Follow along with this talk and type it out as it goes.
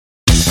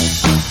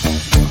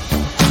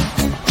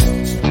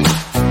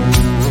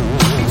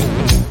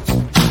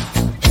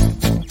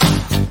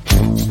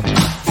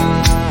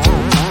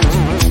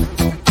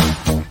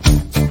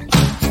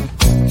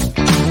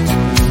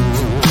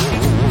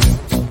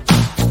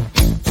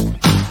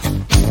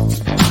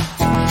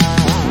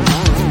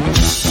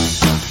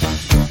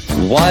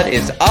What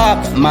is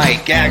up, my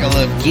gaggle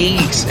of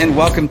geeks, and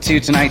welcome to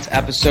tonight's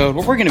episode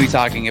where we're going to be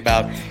talking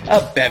about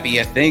a bevy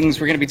of things.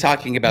 We're going to be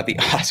talking about the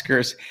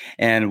Oscars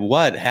and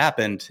what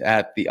happened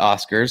at the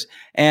Oscars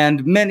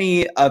and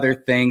many other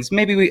things.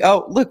 Maybe we've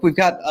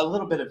got a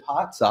little bit of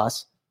hot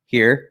sauce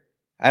here.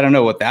 I don't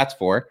know what that's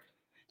for.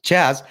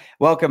 Chaz,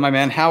 welcome, my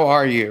man. How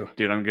are you?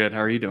 Dude, I'm good.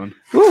 How are you doing?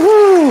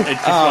 Woohoo!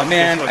 Oh,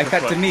 man, I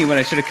cut to me when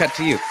I should have cut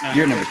to you.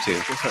 You're number two.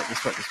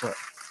 Guess what?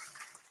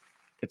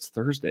 It's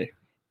Thursday.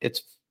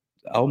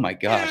 Oh my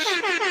gosh.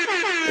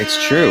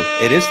 It's true.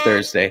 It is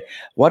Thursday.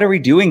 What are we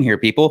doing here,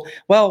 people?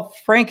 Well,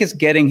 Frank is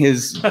getting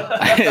his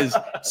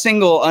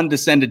single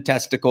undescended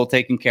testicle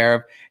taken care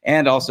of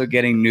and also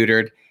getting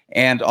neutered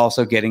and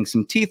also getting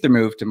some teeth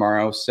removed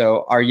tomorrow.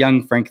 So our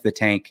young Frank the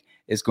Tank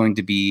is going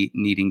to be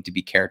needing to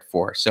be cared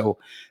for. So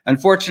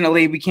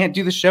unfortunately, we can't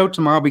do the show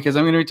tomorrow because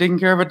I'm going to be taking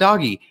care of a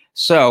doggy.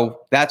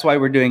 So that's why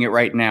we're doing it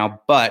right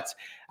now. But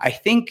I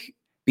think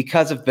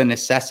because of the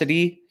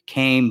necessity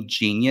came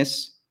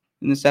genius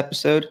in this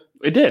episode.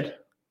 It did.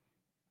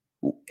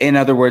 In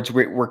other words,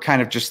 we're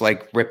kind of just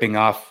like ripping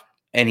off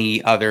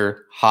any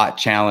other hot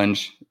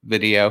challenge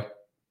video.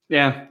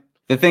 Yeah.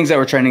 The things that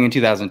were trending in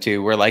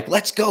 2002, we're like,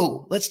 let's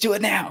go. Let's do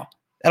it now.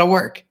 That'll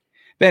work.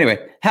 But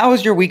anyway, how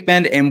was your week,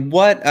 Ben? And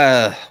what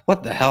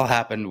the hell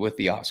happened with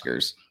the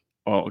Oscars?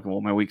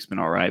 Well, my week's been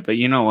all right. But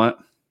you know what?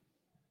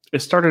 It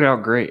started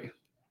out great.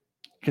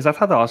 Because I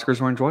thought the Oscars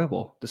were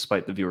enjoyable,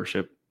 despite the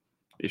viewership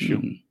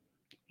issue.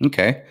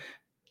 Okay.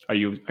 Are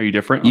you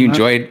different? You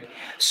enjoyed?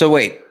 So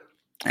wait,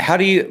 what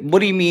do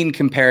you mean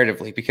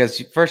comparatively?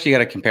 Because first you got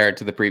to compare it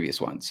to the previous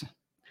ones.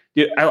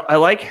 Dude, I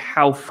like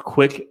how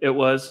quick it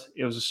was.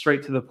 It was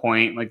straight to the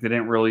point. Like they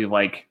didn't really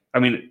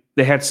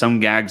they had some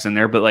gags in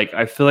there, but like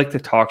I feel like the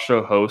talk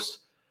show host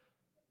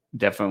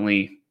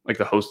definitely, like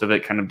the host of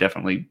it kind of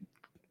definitely,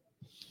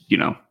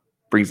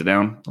 brings it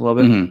down a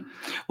little bit. Mm-hmm.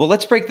 Well,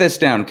 let's break this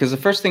down because the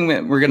first thing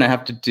that we're going to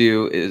have to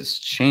do is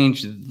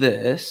change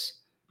this.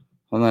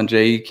 Hold on,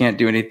 Jay. You can't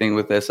do anything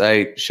with this.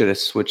 I should have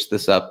switched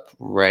this up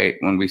right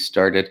when we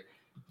started.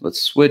 Let's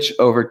switch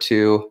over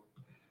to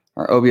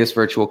our OBS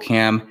virtual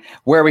cam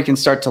where we can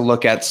start to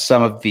look at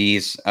some of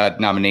these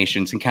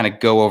nominations and kind of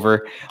go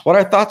over what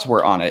our thoughts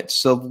were on it.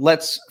 So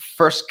let's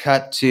first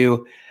cut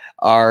to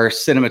our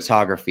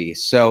cinematography.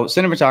 So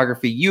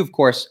cinematography, you, of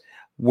course,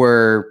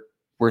 were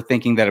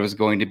thinking that it was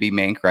going to be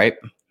Mank, right?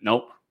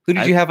 Nope. Who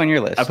did you have on your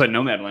list? I put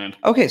Nomadland.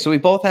 Okay, so we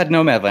both had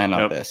Nomadland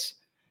on this.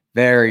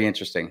 Very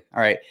interesting.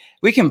 All right.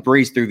 We can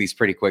breeze through these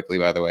pretty quickly,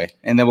 by the way,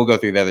 and then we'll go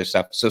through the other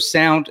stuff. So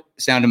sound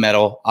and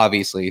metal,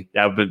 obviously.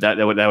 Yeah, but that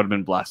would have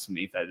been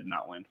blasphemy if that did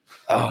not win.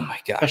 Oh my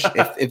gosh.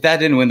 if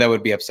that didn't win, that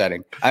would be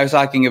upsetting. I was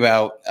talking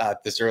about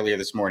this earlier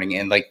this morning,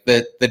 and like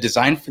the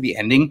design for the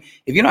ending,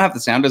 if you don't have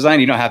the sound design,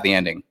 you don't have the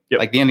ending. Yep.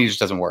 Like the ending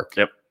just doesn't work.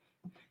 Yep.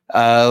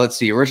 Let's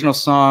see. Original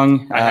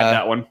song. I had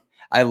that one.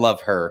 I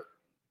love her.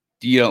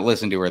 You don't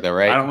listen to her though,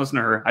 right? I don't listen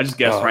to her. I just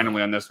guessed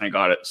randomly on this and I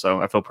got it,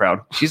 so I feel proud.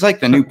 She's like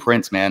the new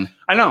Prince, man.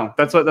 I know.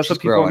 That's what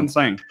people have been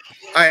saying.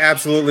 I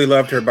absolutely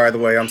loved her, by the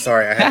way. I'm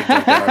sorry, I had to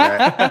jump in on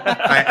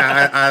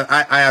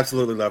that. I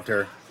absolutely loved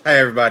her. Hi,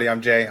 everybody.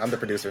 I'm Jay. I'm the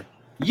producer.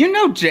 You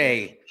know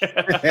Jay.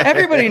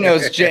 Everybody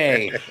knows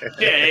Jay.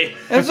 Jay.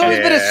 It's always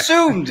been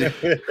assumed.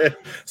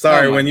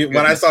 Sorry, when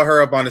I saw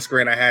her up on the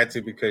screen, I had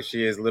to because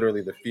she is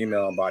literally the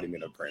female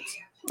embodiment of Prince.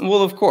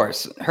 Well, of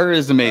course. Her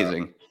is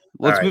amazing.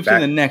 Let's move to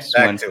the next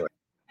one.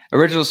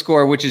 Original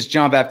score, which is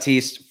John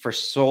Baptiste for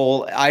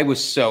Soul. I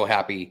was so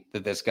happy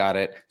that this got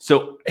it.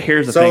 So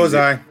here's the thing. So was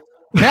I.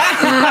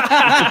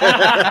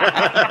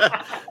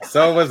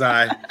 So was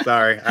I.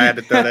 Sorry, I had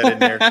to throw that in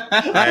there.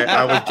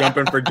 I was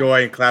jumping for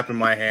joy and clapping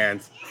my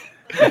hands.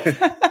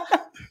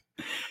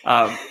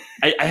 I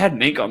had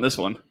Mank on this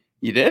one.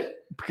 You did?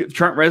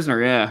 Trent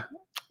Reznor, yeah.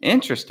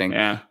 Interesting.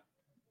 Yeah.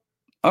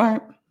 All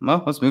right.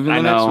 Well, let's move to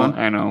the next one.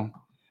 I know.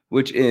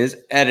 Which is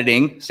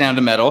editing, sound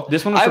and metal.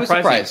 This one was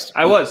surprised.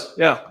 I was,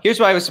 yeah. Here's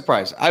why I was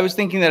surprised. I was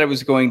thinking that it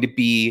was going to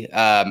be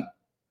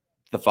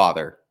The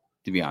Father,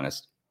 to be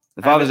honest.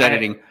 The Father's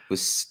editing was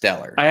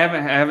stellar. I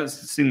haven't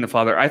seen The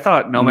Father. I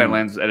thought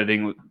Nomadland's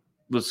editing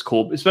was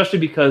cool, especially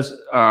because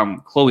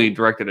Chloe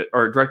directed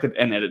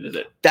and edited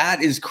it.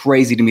 That is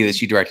crazy to me that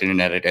she directed and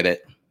edited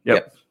it.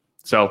 Yep.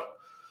 So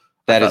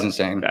that is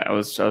insane. I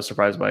was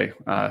surprised by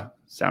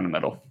sound and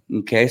metal.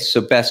 Okay,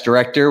 so best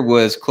director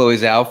was Chloe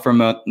Zhao from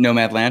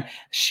Nomadland.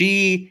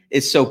 She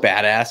is so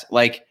badass.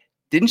 Like,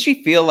 didn't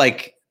she feel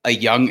like a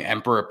young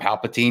Emperor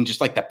Palpatine?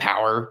 Just like the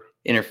power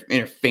in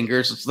her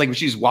fingers. It's like when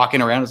she's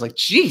walking around. It's like,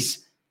 jeez,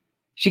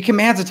 she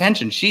commands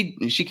attention.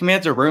 She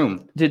commands a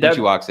room when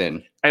she walks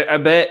in. I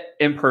bet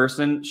in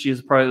person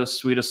she's probably the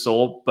sweetest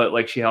soul, but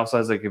like she also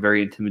has like a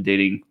very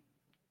intimidating,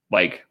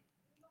 like.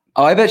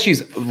 Oh, I bet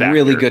she's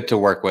really good to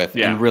work with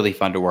and really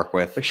fun to work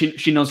with. Like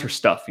she knows her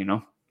stuff,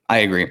 I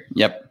agree.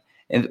 Yep.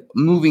 And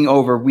moving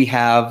over, we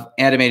have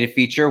animated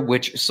feature,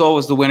 which Soul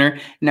was the winner.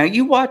 Now,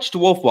 you watched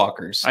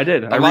Wolfwalkers. I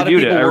did. A lot of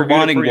people were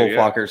wanting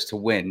Wolfwalkers to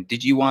win.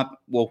 Did you want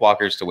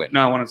Wolfwalkers to win?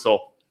 No, I wanted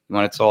Soul. You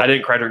wanted Soul? I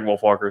didn't cry during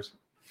Wolfwalkers.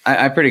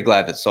 I'm pretty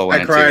glad that Soul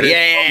won. I cried.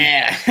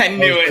 Yeah, I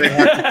knew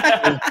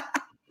it.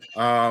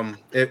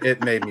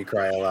 It made me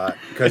cry a lot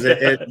because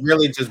it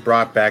really just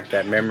brought back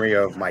that memory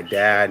of my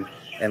dad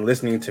and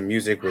listening to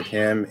music with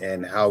him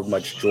and how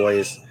much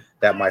joyous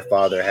that my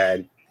father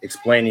had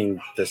explaining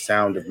the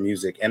sound of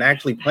music and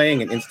actually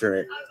playing an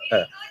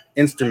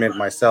instrument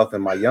myself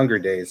in my younger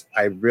days.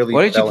 I really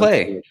What did you fell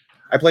play? into it.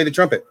 I played the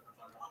trumpet.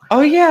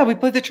 Oh yeah, we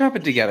played the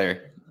trumpet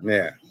together.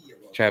 Yeah.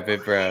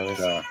 Trumpet Bros.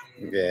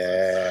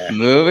 Yeah.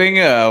 Moving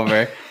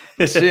over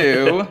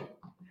to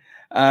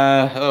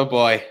oh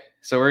boy.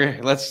 So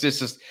let's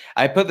just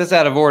I put this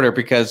out of order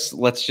because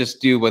let's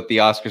just do what the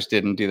Oscars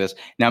did and do this.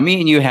 Now me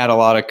and you had a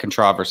lot of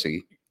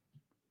controversy.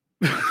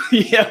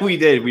 Yeah, we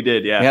did.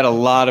 Yeah. We had a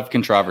lot of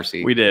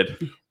controversy. We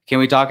did. Can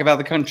we talk about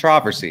the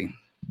controversy?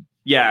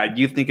 Yeah,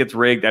 you think it's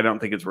rigged? I don't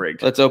think it's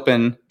rigged. Let's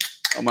open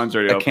mine's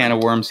already a open. can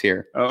of worms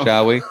here,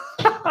 shall we?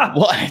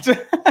 What?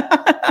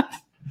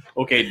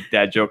 Okay,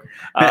 dad joke.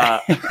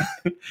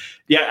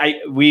 Yeah,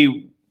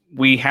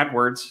 we had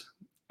words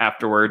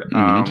afterward.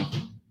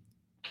 Mm-hmm.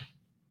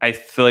 I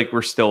feel like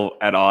we're still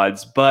at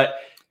odds, but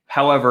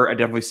however, I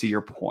definitely see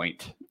your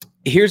point.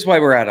 Here's why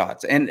we're at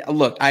odds. And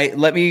look,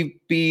 let me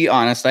be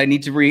honest. I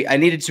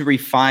needed to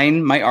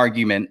refine my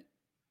argument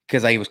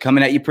because I was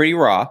coming at you pretty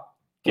raw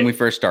when we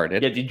first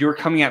started. Yeah, you were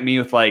coming at me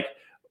with like,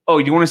 oh,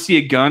 you want to see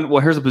a gun?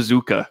 Well, here's a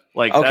bazooka.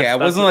 Like, okay, I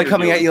wasn't like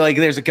coming at you like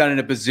there's a gun and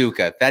a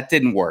bazooka. That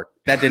didn't work.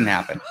 That didn't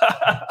happen.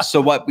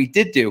 So what we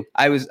did do,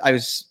 I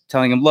was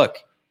telling him, look,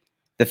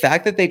 the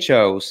fact that they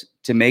chose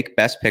to make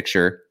Best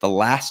Picture the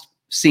last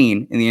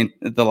scene in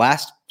the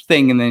last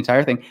thing in the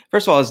entire thing,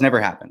 first of all, has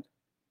never happened.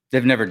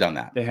 They've never done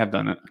that. They have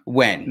done it.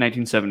 When?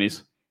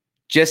 1970s.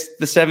 Just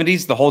the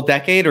 70s, the whole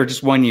decade, or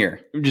just 1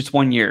 year? Just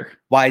 1 year.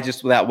 Why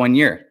just that 1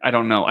 year? I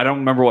don't know. I don't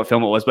remember what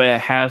film it was, but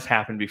it has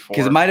happened before.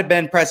 Because it might have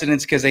been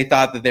precedents because they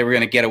thought that they were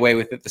going to get away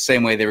with it the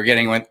same way they were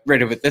getting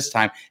rid of it this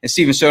time. And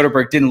Steven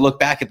Soderbergh didn't look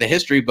back at the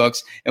history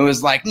books and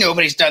was like,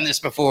 nobody's done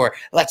this before.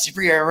 Let's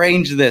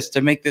rearrange this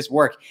to make this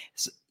work.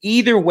 So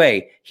either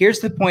way, here's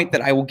the point that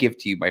I will give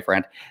to you, my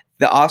friend.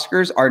 The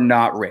Oscars are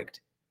not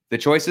rigged. The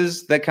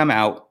choices that come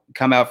out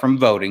from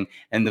voting,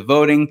 and the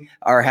voting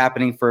are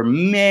happening for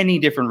many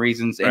different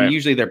reasons. And right.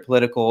 Usually they're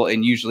political,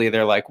 and usually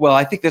they're like, well,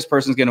 I think this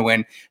person's going to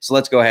win, so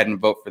let's go ahead and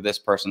vote for this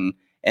person.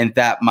 And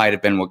that might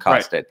have been what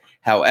caused it.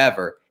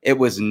 However, it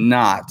was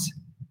not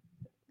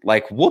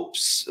like,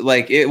 whoops,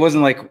 like it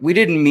wasn't like we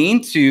didn't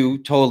mean to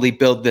totally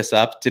build this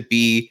up to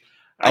be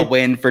a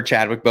win for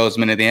Chadwick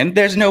Boseman at the end.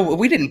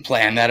 We didn't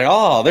plan that at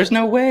all. There's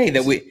no way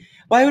that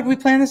why would we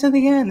plan this at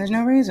the end? There's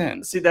no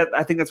reason. See, that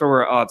I think that's where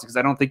we're at odds, because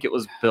I don't think it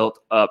was built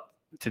up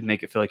to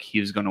make it feel like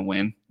he was going to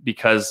win,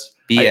 because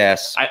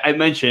BS. I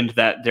mentioned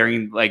that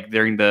during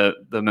the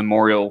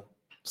memorial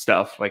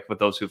stuff, like with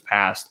those who've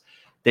passed,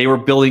 they were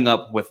building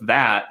up with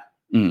that.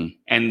 And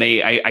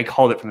I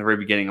called it from the very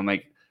beginning. I'm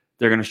like,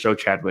 they're going to show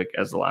Chadwick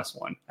as the last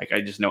one. Like,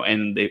 I just know.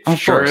 And they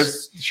sure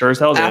as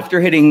hell did. After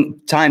hitting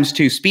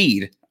 ×2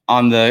 speed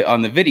on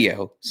the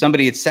video,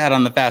 somebody had sat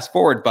on the fast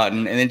forward button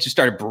and then just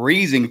started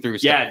breezing through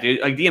stuff. Yeah,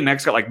 dude. Like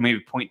DMX got like maybe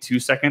 0.2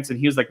 seconds, and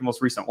he was like the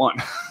most recent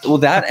one.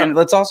 Well, and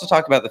let's also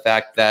talk about the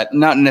fact that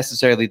not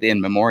necessarily the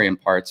in memoriam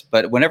parts,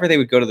 but whenever they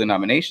would go to the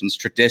nominations,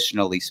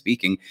 traditionally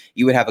speaking,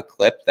 you would have a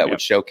clip that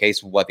would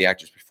showcase what the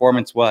actor's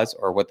performance was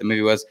or what the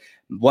movie was.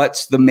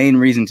 What's the main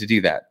reason to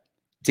do that?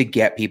 To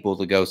get people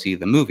to go see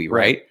the movie,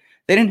 right?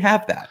 They didn't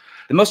have that.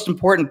 The most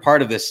important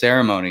part of this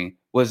ceremony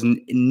was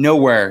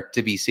nowhere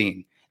to be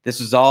seen. This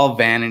was all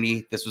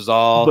vanity. This was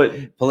all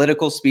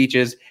political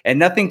speeches, and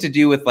nothing to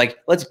do with like,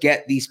 let's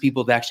get these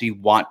people to actually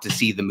want to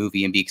see the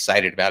movie and be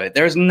excited about it.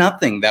 There's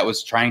nothing that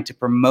was trying to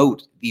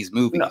promote these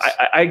movies. No,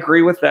 I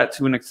agree with that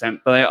to an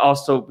extent, but I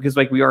also, because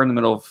like we are in the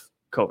middle of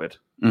COVID,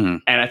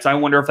 and I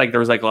wonder if like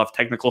there was like a lot of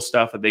technical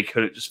stuff that they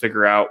couldn't just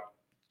figure out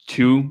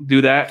to do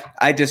that.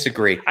 I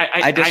disagree.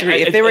 I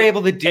disagree. If they were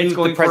able to do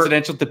the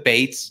presidential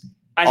debates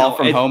all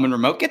from home and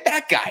remote, get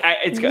that guy.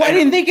 Why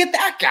didn't they get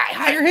that guy?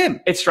 Hire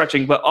him. It's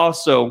stretching, but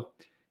also,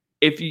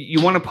 if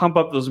you want to pump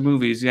up those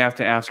movies, you have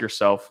to ask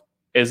yourself,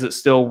 is it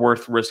still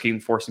worth risking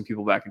forcing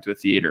people back into a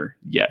theater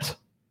yet?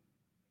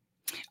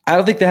 I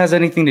don't think that has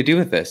anything to do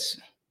with this.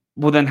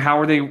 Well, then how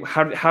are they?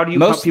 How do you?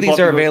 Most of these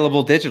are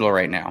available digital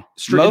right now.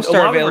 Most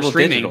are available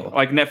digital,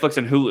 like Netflix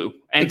and Hulu.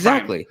 And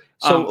exactly.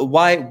 So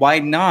why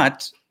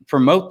not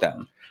promote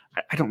them?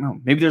 I don't know.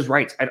 Maybe there's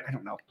rights. I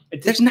don't know.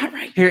 There's not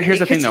right. Here's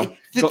the thing, though.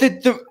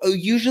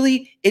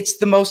 Usually, it's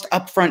the most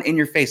upfront,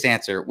 in-your-face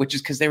answer, which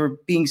is because they were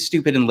being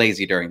stupid and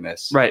lazy during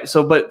this. Right.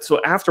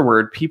 So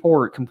afterward, people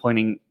were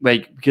complaining,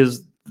 like,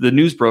 because the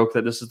news broke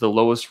that this is the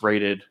lowest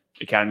rated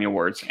Academy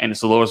Awards, and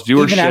it's the lowest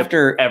viewership even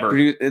after ever.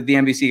 The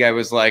NBC guy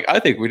was like, "I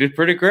think we did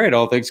pretty great,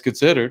 all things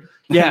considered."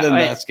 Yeah. And then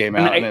that came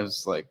out, and it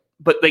was like,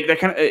 but like that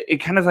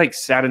kind of like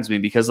saddens me,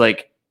 because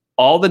like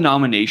all the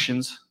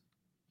nominations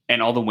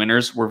and all the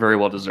winners were very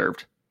well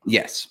deserved.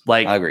 Yes,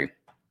 like I agree.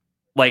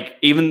 Like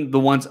even the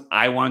ones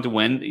I wanted to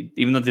win,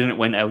 even though they didn't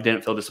win, I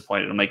didn't feel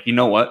disappointed. I'm like, you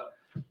know what?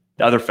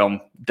 the other film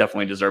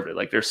definitely deserved it.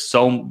 Like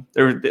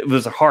it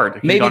was hard.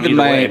 It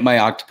Maybe my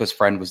octopus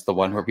friend was the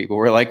one where people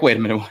were like, wait a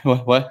minute,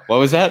 what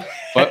was that?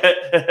 What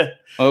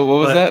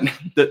was that?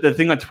 The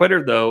thing on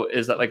Twitter though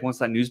is that like once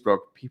that news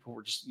broke, people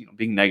were just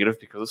being negative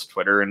because it's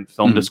Twitter and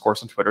film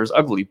discourse on Twitter is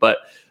ugly. But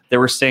they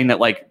were saying that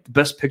like the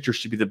best picture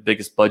should be the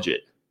biggest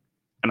budget,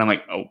 and I'm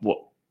like, oh,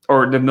 well,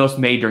 or the most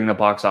made during the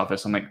box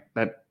office. I'm like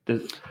that.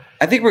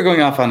 I think we're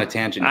going off on a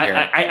tangent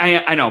here.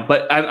 I know,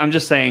 but I'm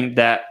just saying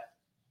that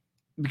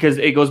because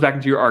it goes back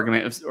into your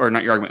argument, or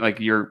not your argument, like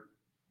your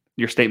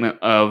statement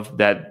of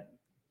that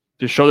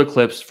to show the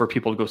clips for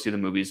people to go see the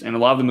movies. And a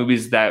lot of the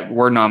movies that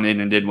were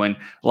nominated and did win,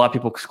 a lot of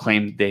people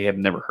claim they have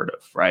never heard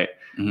of, right?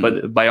 Mm-hmm.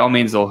 But by all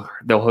means, they'll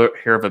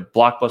hear of a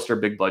blockbuster,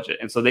 big budget.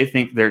 And so they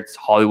think there's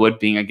Hollywood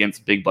being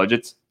against big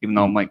budgets, even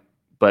though I'm like,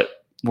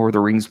 but Lord of the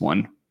Rings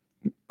won.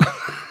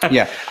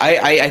 Yeah,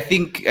 I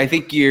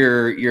think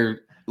you're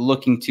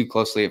looking too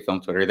closely at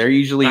film Twitter. They're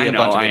usually a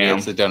bunch of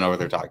idiots that don't know what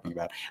they're talking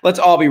about. Let's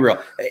all be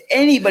real.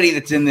 Anybody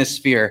that's in this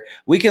sphere,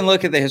 we can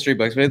look at the history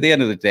books, but at the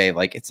end of the day,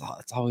 like it's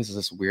always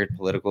this weird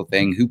political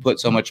thing. Who put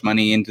so much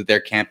money into their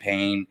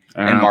campaign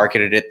and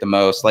marketed it the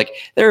most? Like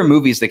there are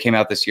movies that came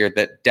out this year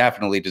that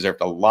definitely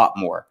deserved a lot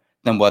more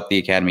than what the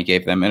Academy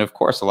gave them, and of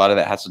course, a lot of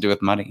that has to do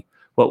with money.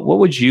 Well, what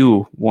would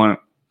you want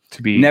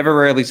to be? Never,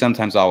 rarely,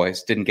 sometimes,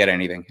 always. Didn't get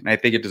anything, and I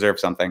think it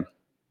deserves something.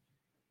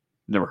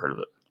 Never heard of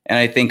it. And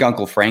I think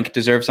Uncle Frank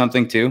deserves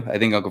something too. I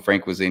think Uncle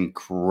Frank was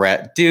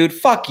incredible. Dude,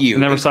 fuck you. I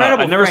never saw it.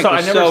 I never saw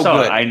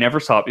it. I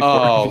never saw it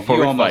before.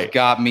 You almost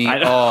got me.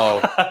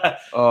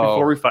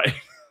 Before we fight.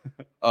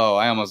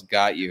 I almost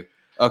got you.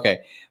 Okay.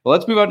 Well,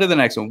 let's move on to the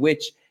next one,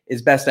 which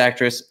is Best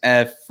Actress.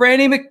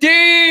 Franny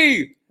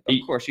McD.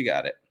 Of course, she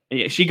got it.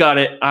 Yeah, she got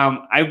it.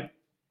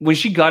 When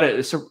she got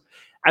it,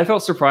 I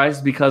felt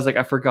surprised because like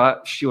I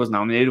forgot she was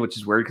nominated, which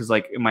is weird because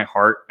like in my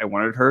heart I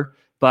wanted her,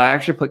 but I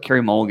actually put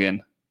Carey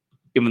Mulligan.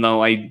 Even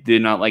though I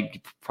did not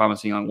like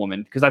Promising Young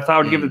Woman, because I thought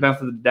I would give it the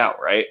benefit of the doubt,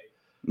 right?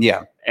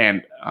 Yeah.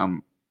 And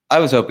I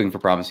was hoping for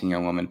Promising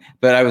Young Woman,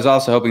 but I was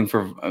also hoping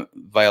for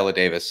Viola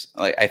Davis.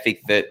 Like I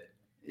think that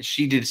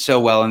she did so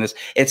well in this.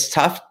 It's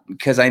tough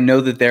because I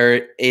know that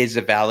there is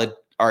a valid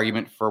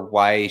argument for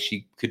why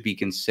she could be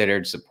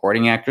considered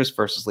supporting actress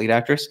versus lead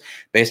actress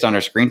based on her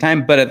screen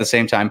time. But at the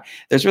same time,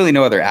 there's really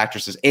no other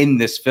actresses in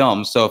this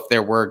film. So if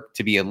there were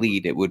to be a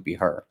lead, it would be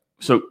her.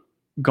 So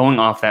going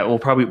off that, we'll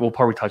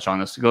probably touch on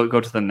this. Go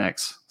to the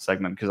next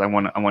segment because I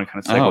want to kind of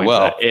segue into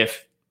that.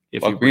 If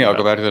I'll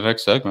go back to the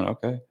next segment.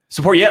 Okay.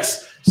 Support,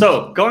 yes.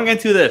 So going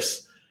into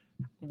this,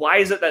 why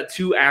is it that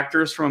two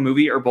actors from a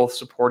movie are both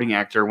supporting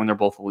actor when they're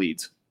both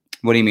leads?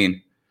 What do you mean?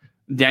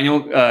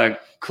 Daniel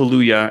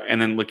Kaluuya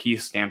and then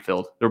Lakeith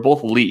Stanfield. They're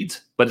both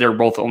leads, but they're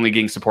both only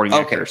getting supporting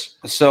actors.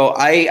 So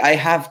I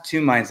have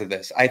two minds of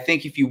this. I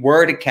think if you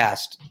were to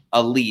cast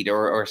a lead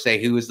or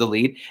say who is the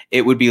lead,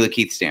 it would be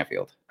Lakeith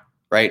Stanfield,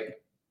 right?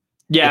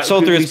 Yeah, it's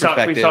sold through his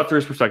perspective. We saw through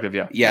his perspective,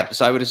 yeah. Yeah,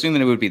 so I would assume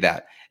that it would be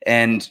that.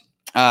 And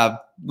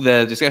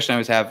the discussion I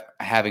was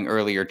having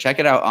earlier, check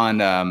it out on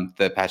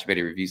the Patch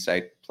Betty review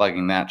site,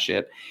 plugging that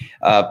shit.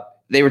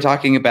 They were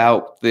talking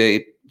about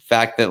the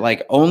fact that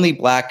like only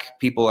black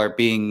people are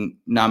being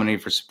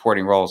nominated for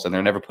supporting roles and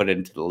they're never put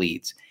into the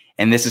leads.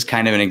 And this is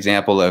kind of an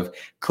example of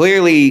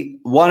clearly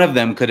one of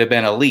them could have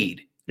been a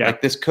lead. Yeah.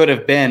 Like this could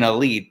have been a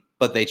lead,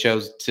 but they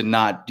chose to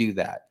not do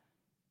that.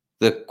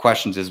 The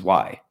questions is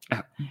why.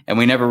 And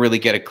we never really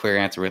get a clear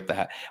answer with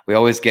that. We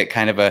always get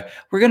kind of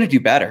we're going to do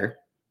better,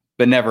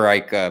 but never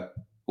like, well,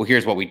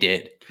 here's what we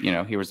did.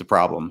 Here was the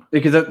problem.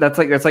 Because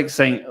that's like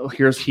saying, oh,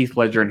 here's Heath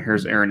Ledger and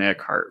here's Aaron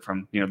Eckhart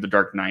from, The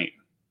Dark Knight.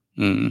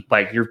 Mm.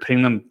 Like you're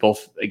pitting them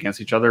both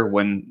against each other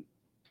when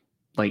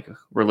like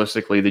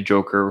realistically the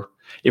Joker,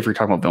 if you're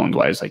talking about villain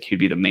wise, like he'd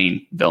be the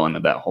main villain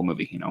of that whole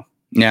movie,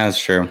 Yeah,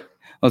 that's true.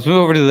 Let's move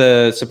over to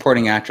the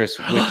supporting actress.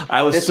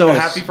 I was so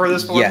happy for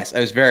this one. Yes, I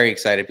was very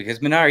excited because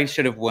Minari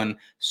should have won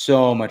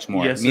so much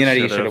more. Yes,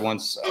 Minari should have won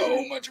so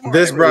much more.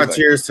 This brought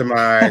tears to my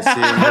eyes seeing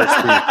her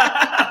speak.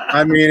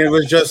 I mean, it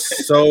was just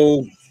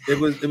so it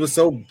was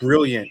so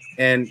brilliant,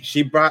 and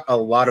she brought a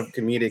lot of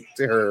comedic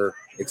to her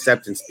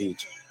acceptance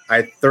speech.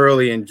 I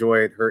thoroughly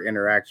enjoyed her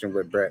interaction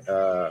with Brad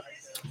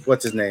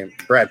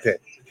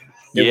Pitt.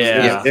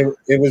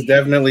 It was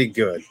definitely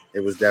good. It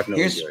was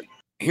definitely good.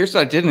 Here's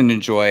what I didn't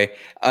enjoy.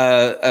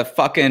 A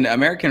fucking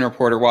American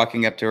reporter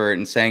walking up to her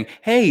and saying,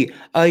 hey,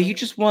 you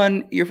just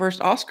won your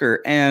first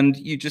Oscar and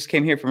you just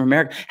came here from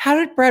America. How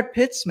did Brad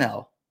Pitt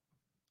smell?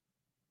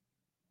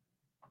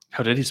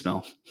 How did he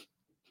smell?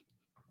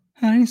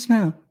 Going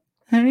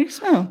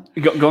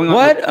on.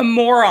 What a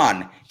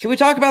moron. Can we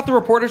talk about the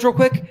reporters real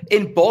quick?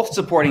 In both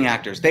supporting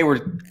actors, they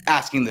were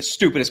asking the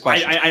stupidest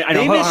questions. I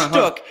they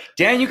mistook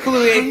Daniel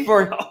Kaluuya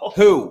for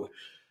who?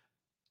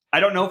 I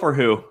don't know for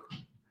who.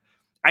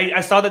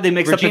 I saw that they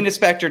mixed Regina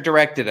Spektor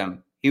directed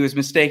him. He was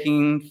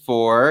mistaking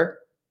for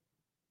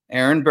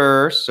Aaron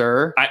Burr,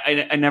 sir.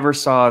 I never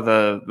saw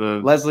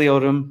the Leslie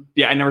Odom.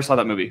 Yeah, I never saw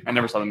that movie.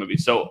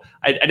 So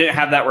I didn't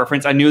have that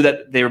reference. I knew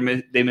that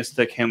they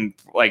mistook him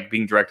like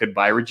being directed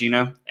by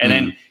Regina. And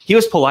then he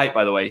was polite,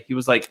 by the way. He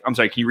was like, I'm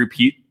sorry, can you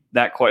repeat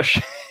that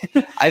question.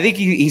 I think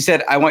he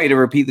said, I want you to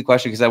repeat the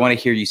question because I want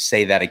to hear you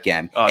say that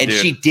again. Oh, and dude.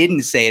 she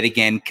didn't say it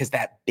again because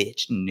that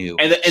bitch knew.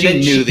 And she then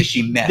knew that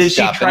she messed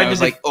up. And I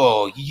was like,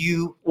 oh,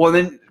 you. Well,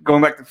 then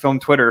going back to film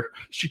Twitter,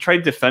 she tried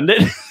to defend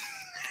it.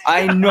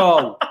 I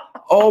know.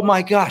 Oh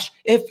my gosh.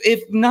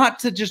 If not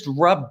to just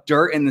rub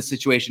dirt in the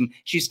situation,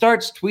 she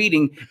starts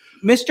tweeting,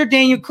 Mr.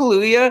 Daniel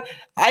Kaluuya,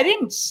 I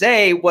didn't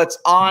say what's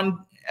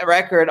on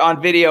record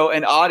on video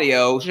and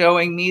audio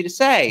showing me to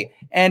say,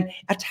 and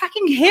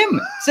attacking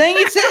him, saying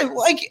it's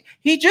like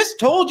he just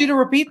told you to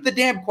repeat the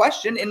damn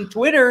question, and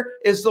Twitter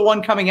is the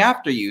one coming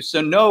after you.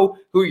 So know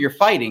who you're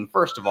fighting.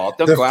 First of all,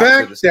 don't go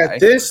after this guy. The fact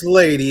that this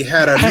lady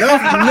had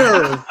enough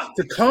nerve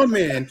to come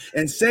in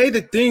and say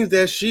the things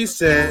that she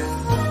said.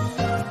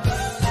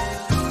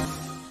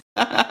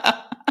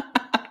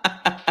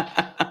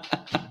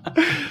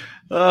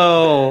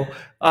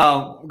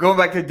 Going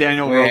back to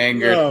Daniel.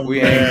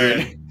 We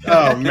angered.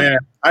 Oh man,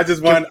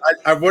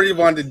 I really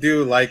wanted to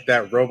do like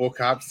that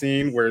RoboCop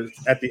scene where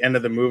at the end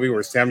of the movie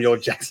where Samuel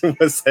Jackson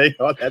was saying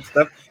all that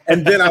stuff,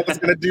 and then I was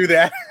gonna do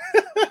that.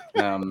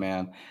 Oh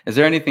man, is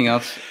there anything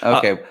else?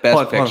 Okay,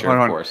 best picture,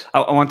 of course.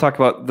 I want to talk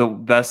about the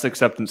best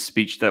acceptance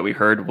speech that we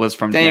heard was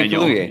from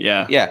Daniel.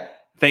 Yeah.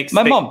 Thanks.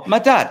 My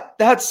dad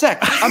had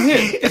sex. I'm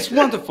here. It's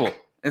wonderful.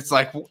 It's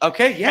like,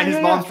 okay, yeah. And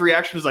his mom's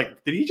reaction was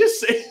like, did he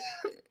just say?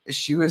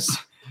 She was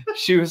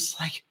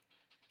like,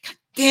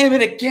 damn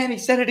it again. He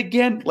said it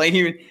again. Like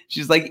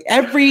she's like,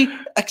 every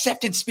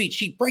acceptance speech,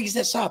 he brings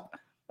this up.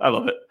 I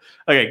love it.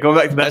 Okay, going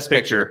back to best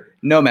picture.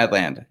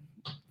 Nomadland.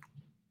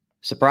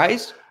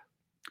 Surprised?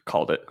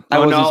 Called it. I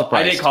wasn't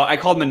surprised. I didn't call. I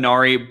called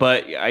Minari,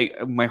 but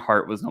my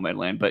heart was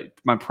Nomadland, but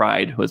my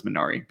pride was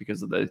Minari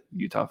because of the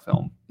Utah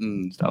film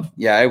stuff.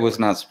 Yeah, I was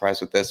not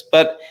surprised with this.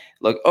 But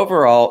look,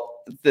 overall,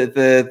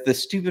 the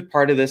stupid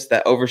part of this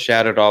that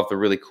overshadowed all of the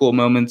really cool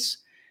moments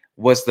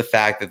was the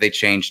fact that they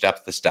changed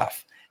up the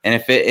stuff. And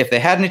if they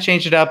hadn't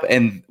changed it up,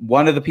 and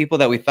one of the people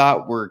that we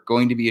thought were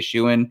going to be a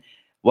shoo-in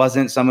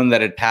wasn't someone that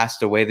had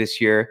passed away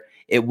this year,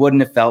 it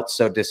wouldn't have felt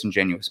so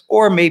disingenuous.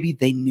 Or maybe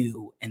they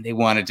knew and they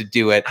wanted to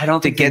do it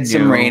to get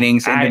some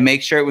ratings and to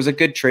make sure it was a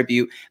good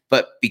tribute.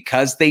 But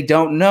because they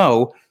don't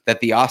know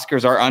that the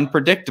Oscars are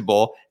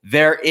unpredictable,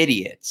 they're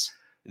idiots.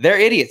 They're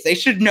idiots. They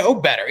should know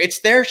better. It's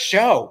their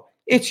show.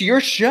 It's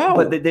your show.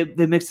 But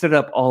they mixed it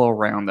up all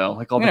around though.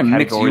 Like all the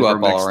categories were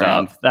mixed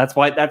up. That's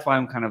why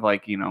I'm kind of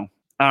like,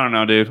 I don't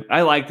know, dude.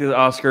 I like the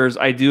Oscars.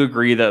 I do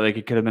agree that like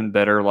it could have been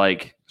better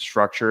like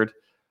structured.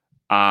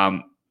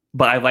 But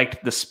I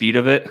liked the speed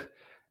of it.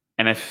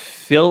 And I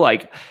feel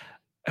like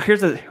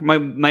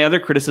my other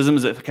criticism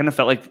is it kind of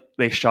felt like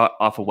they shot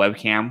off a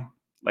webcam.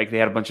 Like they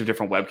had a bunch of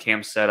different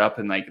webcams set up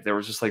and like there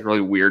was just like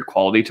really weird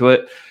quality to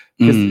it.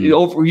 Because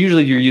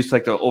usually you're used to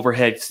like the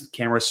overhead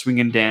camera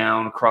swinging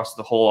down across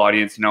the whole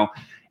audience,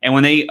 And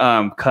when they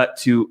cut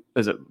to,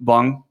 is it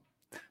Bong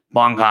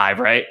Hive,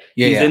 right?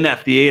 He's in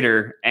that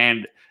theater,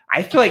 and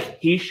I feel like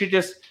he should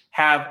just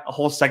have a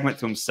whole segment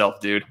to himself,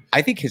 dude.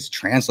 I think his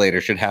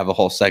translator should have a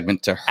whole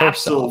segment to herself.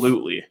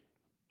 Absolutely.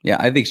 Yeah,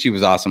 I think she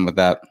was awesome with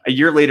that. A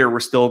year later,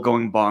 we're still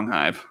going Bong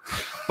Hive.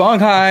 Bong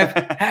Hive.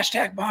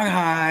 Hashtag Bong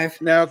Hive.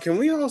 Now, can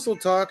we also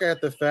talk at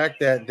the fact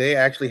that they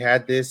actually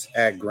had this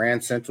at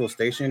Grand Central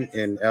Station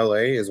in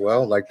LA as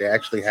well? Like they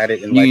actually had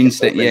it in like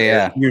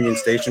Union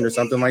Station or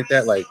something like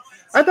that. Like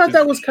I thought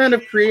that was kind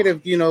of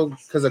creative,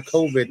 because of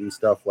COVID and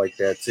stuff like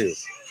that too.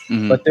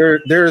 Mm-hmm. But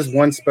there is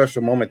one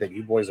special moment that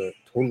you boys are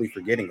totally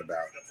forgetting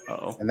about.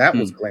 Uh-oh. And that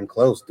was Glenn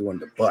Close doing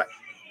the butt.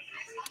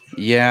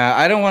 Yeah,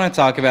 I don't want to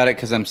talk about it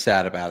because I'm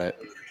sad about it.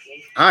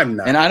 I'm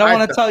not. And I don't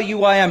want to tell you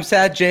why I'm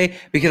sad, Jay,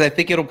 because I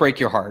think it'll break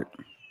your heart.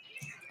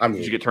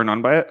 Did you get turned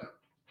on by it?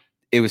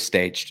 It was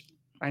staged.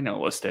 I know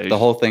it was staged. The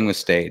whole thing was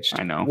staged.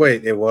 I know.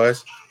 Wait, it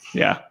was?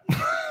 Yeah.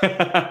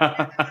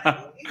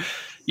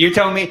 You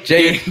tell me,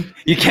 Jay,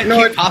 you can't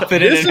keep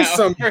popping it in. This is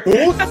some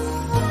cool.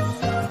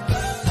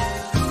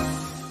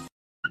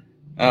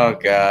 Oh,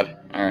 God.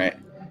 All right.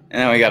 And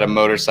then we got a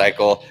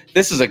motorcycle.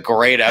 This is a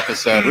great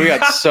episode. We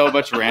got so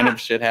much random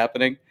shit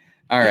happening.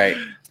 All right.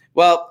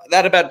 Well,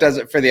 that about does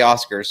it for the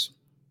Oscars.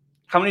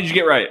 How many did you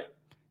get right?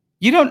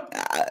 You don't.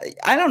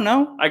 I don't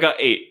know. I got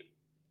 8.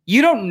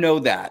 You don't know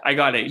that. I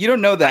got 8. You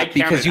don't know that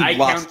because you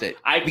lost it.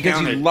 Because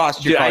you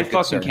lost your card. I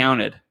fucking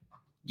counted.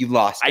 You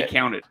lost it. I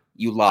counted.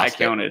 You lost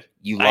it. I counted.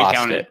 You lost I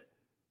counted. it.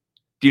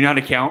 Do you know how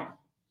to count?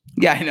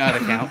 Yeah, I know how to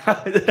count.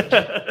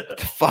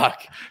 The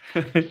fuck.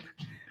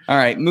 All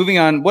right, moving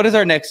on. What is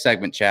our next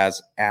segment,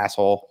 Chaz?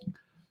 Asshole.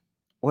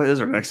 What is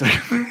our next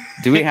segment?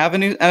 Do we have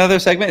another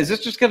segment? Is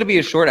this just going to be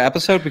a short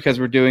episode because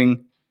we're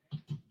doing...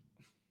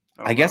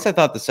 I guess I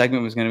thought the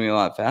segment was going to be a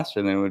lot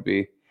faster than it would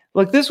be.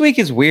 Look, this week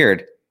is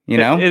weird,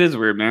 It is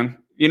weird, man.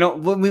 Yeah,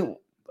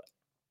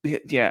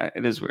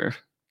 it is weird.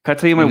 Can I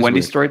tell you my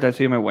Wendy's story? Did I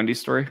tell you my Wendy's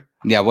story?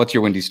 Yeah, what's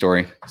your Wendy's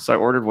story? So I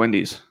ordered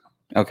Wendy's.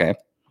 Okay.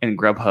 And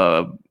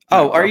Grubhub.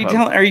 Oh, are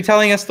you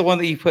telling us the one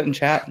that you put in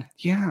chat?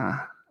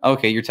 Yeah.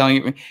 Okay, you're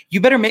telling me.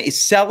 You better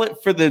sell it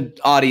for the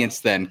audience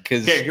then,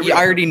 because I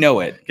already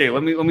know it. Okay,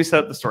 let me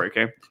set up the story.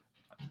 Okay,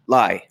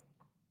 lie.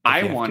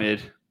 I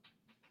wanted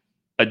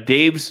a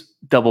Dave's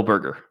double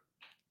burger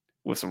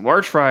with some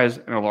large fries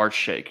and a large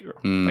shake,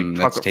 like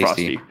that's chocolate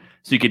tasty. frosty.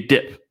 So you could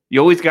dip. You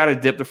always got to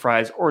dip the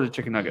fries or the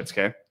chicken nuggets,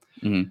 okay?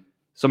 Mm-hmm.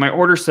 So my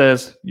order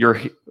says your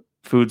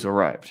food's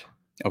arrived.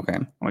 Okay.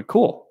 I'm like,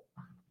 cool.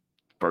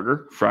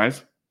 Burger,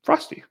 fries,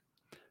 frosty.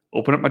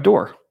 Open up my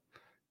door,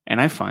 and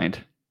I find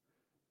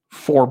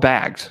 4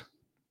 bags.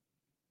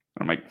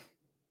 I'm like,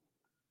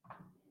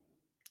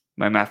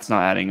 my math's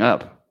not adding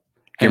up.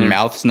 Your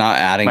mouth's not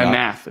adding up. My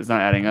math is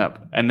not adding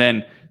up. And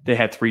then they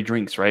had 3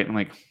 drinks, right? I'm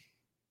like,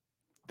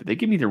 did they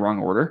give me the wrong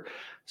order?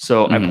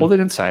 So I pulled it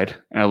inside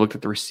and I looked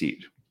at the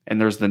receipt, and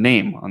there's the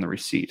name on the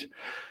receipt.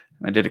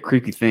 And I did a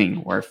creepy thing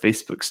where I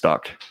Facebook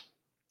stalked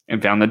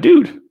and found the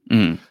dude.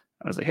 I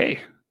was like, hey,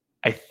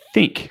 I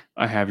think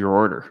I have your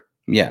order.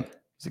 Yeah.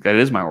 He's like, that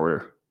is my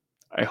order.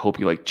 I hope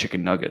you like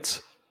chicken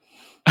nuggets.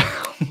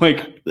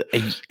 Like,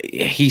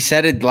 he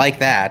said it like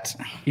that.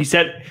 He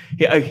said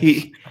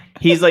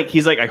he's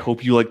like, I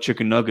hope you like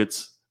chicken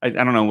nuggets. I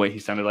don't know what he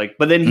sounded like,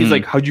 but then he's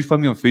like, how'd you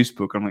find me on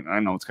Facebook? I'm like, I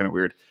know, it's kind of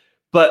weird,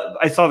 but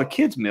I saw the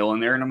kids meal in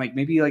there, and I'm like,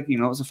 maybe like, you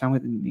know, it was a family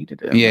that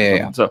needed it.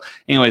 Yeah. So,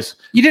 anyways,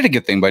 you did a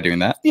good thing by doing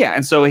that. Yeah,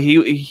 and so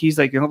he's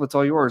like, you know, it's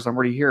all yours. I'm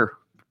already here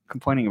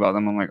complaining about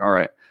them. I'm like, all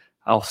right,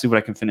 I'll see what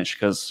I can finish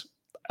because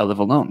I live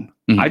alone.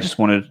 I just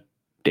wanted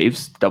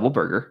Dave's double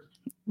burger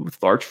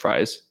with large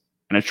fries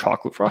and a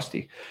chocolate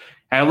frosty.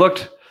 And I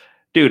looked,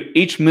 dude,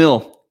 each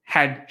meal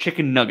had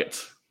chicken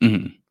nuggets.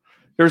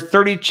 There's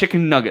 30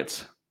 chicken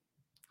nuggets.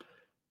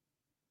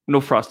 No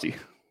frosty.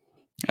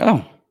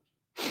 Oh.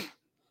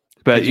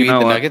 But did you know eat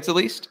the what? nuggets at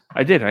least?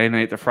 I did. I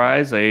ate the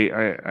fries. I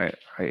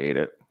ate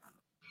it.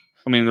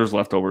 I mean, there's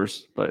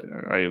leftovers, but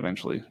I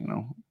eventually, you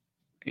know,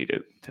 ate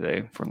it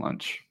today for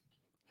lunch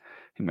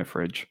in my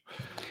fridge.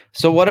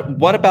 So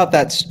what about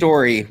that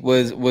story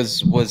was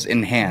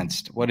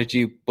enhanced? What did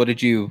you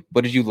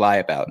lie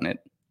about in it?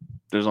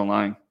 There's no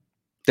lying.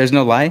 There's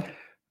no lie?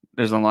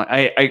 There's no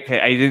lie. I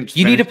didn't.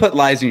 You need to put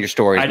lies in your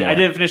stories. I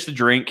didn't finish the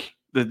drink,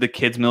 the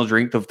kids' meal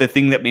drink, the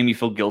thing that made me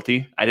feel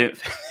guilty. I didn't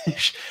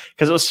finish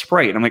because it was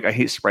Sprite. And I'm like, I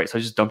hate Sprite, so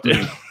I just dumped it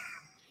in.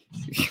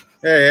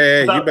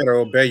 Hey, you better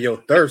obey your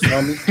thirst,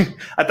 homie.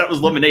 I thought it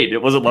was lemonade.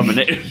 It wasn't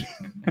lemonade.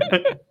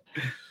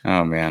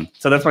 Oh man!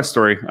 So that's my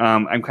story.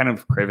 I'm kind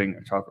of craving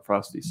a chocolate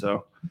frosty,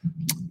 so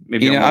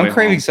maybe I'm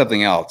craving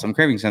something else. I'm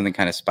craving something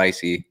kind of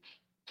spicy,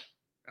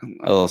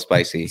 a little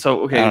spicy. So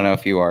okay, I don't know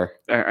if you are.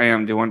 I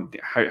am. Do you want?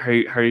 How are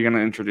you going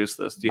to introduce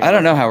this? I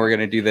don't know how we're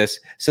going to do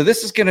this. So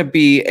this is going to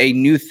be a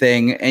new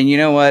thing, and you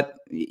know what?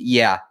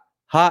 Yeah,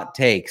 hot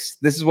takes.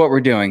 This is what we're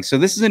doing. So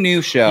this is a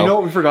new show. You know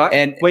what we forgot?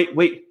 And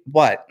wait,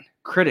 what?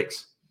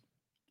 Critics.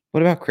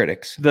 What about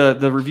critics?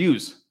 The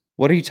reviews.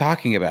 What are you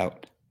talking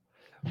about?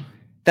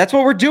 That's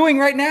what we're doing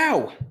right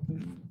now.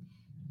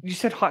 You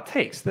said hot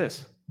takes.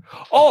 This.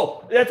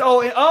 Oh, that's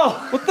all.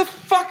 Oh, what the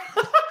fuck?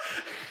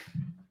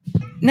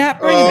 Nat,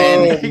 bring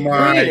it in. My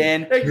bring it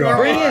in. God.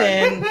 Bring it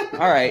in.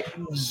 All right.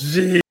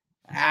 Gee.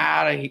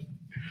 Out of here.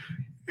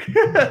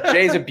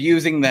 Jay's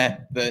abusing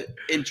the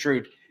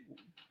intrude.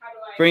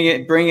 Bring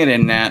it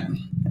in, Nat.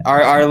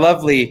 Our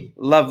lovely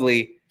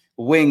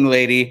wing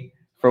lady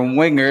from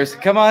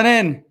Wingers. Come on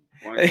in.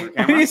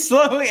 You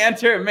slowly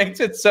enter. It makes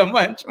it so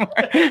much more.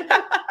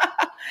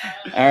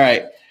 All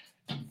right.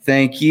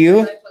 Thank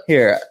you.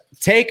 Here.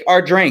 Take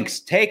our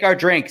drinks.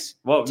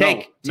 Whoa,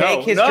 take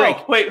his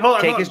drink. Wait, hold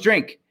on. Take his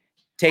drink.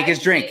 Take his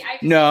drink.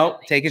 No,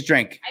 take his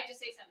drink. I have to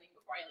say something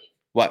before I leave.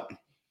 What?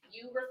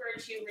 You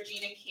referred to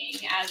Regina King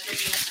as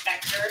Regina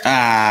Spector.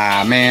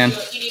 Ah, man.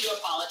 You need to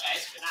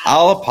apologize for that.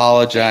 I'll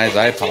apologize.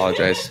 I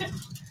apologize.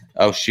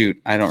 Oh,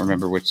 shoot. I don't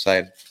remember which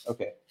side.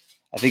 Okay.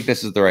 I think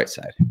this is the right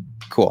side.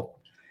 Cool.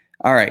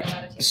 All right.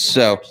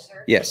 So,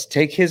 yes,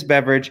 take his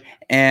beverage.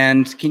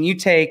 And can you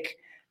take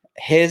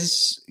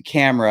his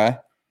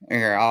camera?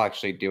 Here, I'll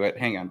actually do it.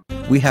 Hang on.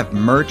 We have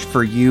merch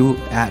for you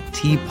at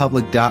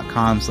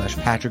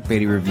tpublic.com/Patrick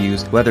Beatty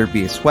Reviews. Whether it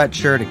be a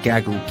sweatshirt, a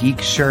Gaggle Geek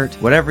shirt,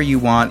 whatever you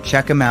want,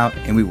 check them out,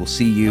 and we will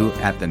see you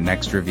at the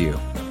next review.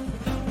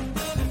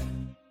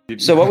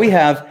 So what we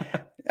have,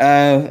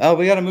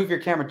 we got to move your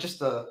camera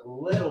just a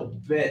little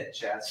bit,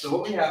 Chaz. So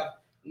what we have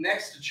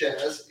next to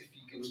Chaz, if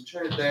you can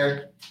turn it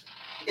there,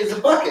 is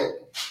a bucket.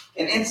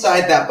 And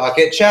inside that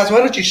bucket, Chaz, why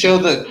don't you show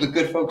the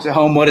good folks at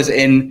home what is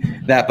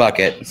in that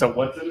bucket? So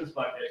what's in this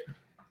bucket?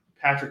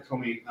 Patrick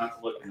told me not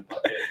to look in the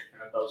bucket.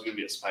 And I thought it was going to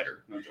be a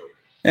spider. No joke.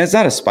 And it's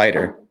not a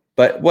spider,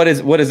 but what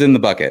is in the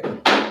bucket?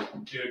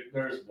 Dude,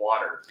 there's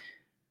water.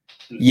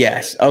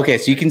 Yes. Okay,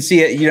 so you can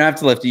see it. You don't have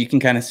to lift it. You can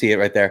kind of see it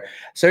right there.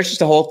 So there's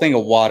just a whole thing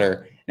of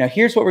water. Now,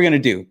 here's what we're going to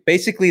do.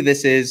 Basically,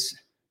 this is...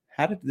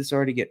 How did this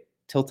already get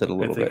tilted a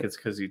little bit? I think it's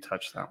because you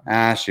touched that one.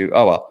 Ah, shoot.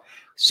 Oh, well.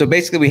 So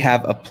basically, we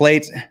have a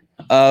plate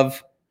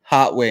of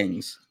hot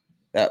wings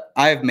that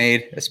I've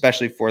made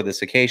especially for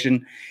this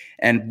occasion.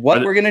 And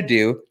what we're going to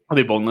do... Are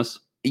they boneless?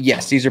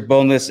 Yes, these are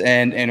boneless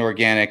and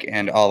organic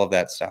and all of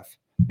that stuff.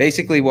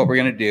 Basically, what we're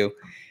going to do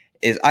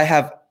is I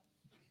have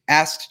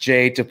asked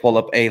Jay to pull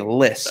up a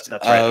list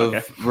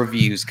of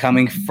reviews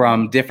coming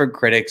from different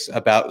critics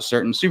about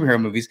certain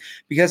superhero movies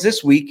because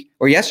this week,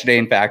 or yesterday,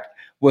 in fact,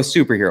 was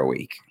superhero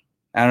week.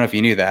 I don't know if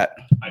you knew that.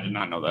 I did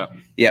not know that.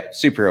 Yep,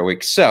 superhero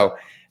week. So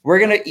we're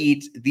going to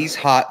eat these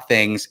hot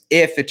things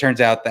if it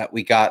turns out that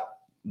we got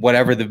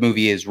whatever the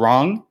movie is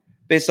wrong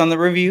based on the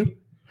review.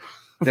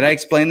 Did I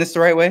explain this the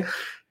right way?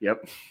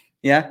 Yep.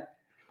 Yeah.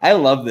 I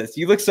love this.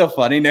 You look so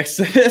funny next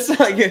to this.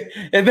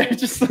 And it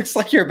just looks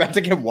like you're about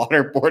to get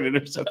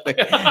waterboarded or something.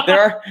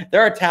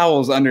 There are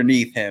towels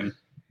underneath him.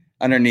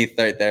 Underneath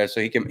right there. So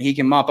he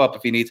can mop up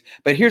if he needs.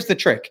 But here's the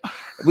trick.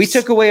 We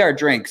took away our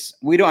drinks.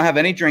 We don't have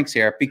any drinks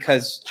here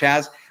because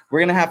Chaz, we're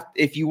gonna have,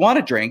 if you want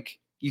a drink,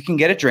 you can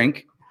get a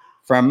drink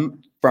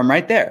from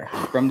right there,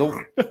 from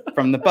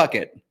the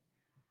bucket.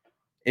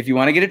 If you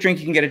want to get a drink,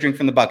 you can get a drink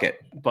from the bucket.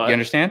 But you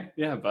understand?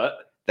 Yeah,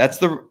 but that's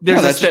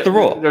just the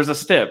rule. There's a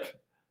stip.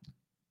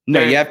 No,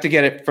 you have to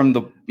get it from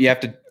the. You have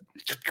to.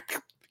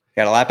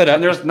 Gotta lap it up.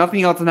 And there's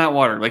nothing else in that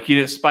water. Like you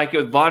didn't spike it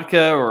with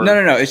vodka or.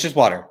 No. It's just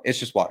water. It's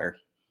just water.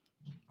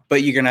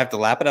 But you're gonna have to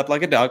lap it up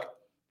like a dog.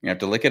 You have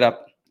to lick it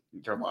up.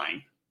 You're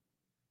lying.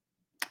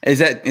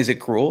 Is it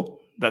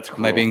cruel? That's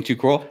cruel. Am I being too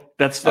cruel?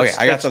 That's okay.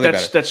 I got something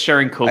better. That's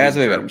sharing COVID I got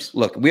something terms.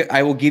 Better. Look,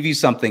 I will give you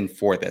something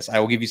for this. I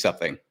will give you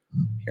something.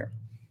 Here.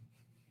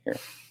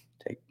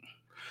 Take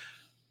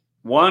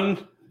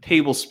 1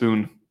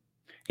 tablespoon.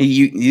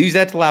 You use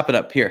that to lap it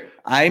up. Here,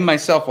 I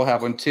myself will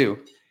have one too.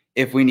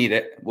 If we need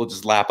it, we'll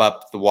just lap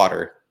up the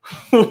water.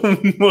 Oh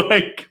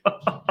my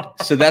god!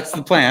 So that's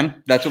the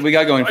plan. That's what we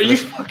got going for Are you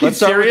this. fucking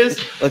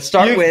serious? Let's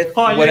start with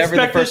whatever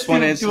the first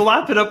one is. To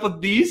lap it up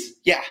with these?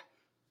 Yeah.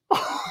 All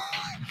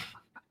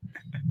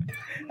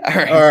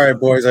right,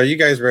 boys. Are you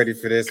guys ready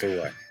for this or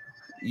what?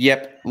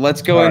 Yep.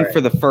 Let's go in for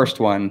the first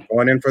one.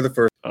 Going in for the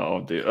first.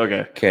 Oh, dude.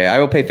 Okay. Okay. I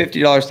will pay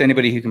 $50 to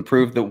anybody who can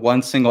prove that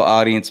one single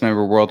audience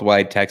member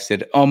worldwide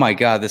texted, "Oh my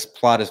God, this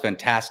plot is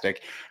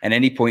fantastic," at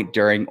any point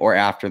during or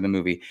after the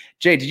movie.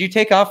 Jay, did you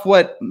take off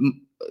what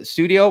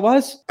studio it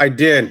was? I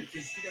did.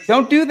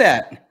 Don't do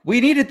that.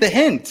 We needed the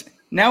hint.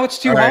 Now it's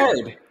too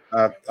hard.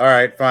 All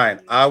right,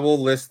 fine. I will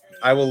list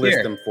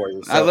them for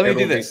you. So let me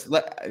do this.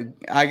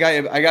 I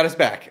got us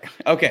back.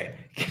 Okay.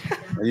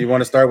 You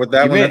want to start with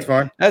that one? That's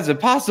fine. That's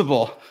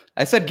impossible.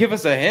 I said give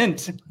us a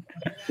hint.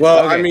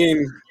 Well, okay. I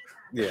mean,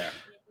 yeah.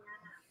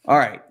 All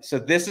right. So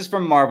this is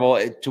from Marvel,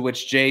 to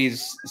which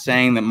Jay's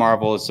saying that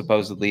Marvel is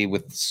supposedly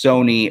with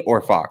Sony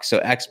or Fox. So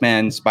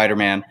X-Men,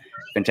 Spider-Man,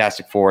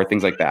 Fantastic Four,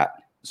 things like that.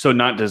 So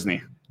not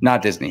Disney.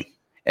 Not Disney.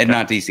 And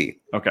not DC.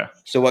 Okay.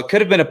 So what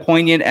could have been a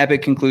poignant,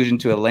 epic conclusion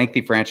to a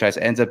lengthy franchise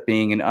ends up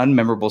being an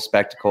unmemorable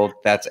spectacle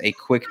that's a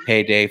quick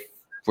payday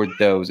for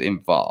those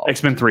involved.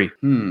 X-Men 3.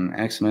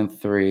 X-Men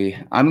 3.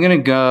 I'm going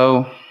to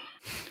go.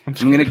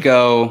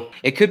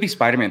 It could be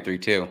Spider-Man 3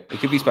 too. It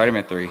could be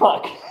Spider-Man 3.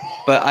 Fuck.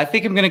 But I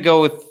think I'm going to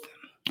go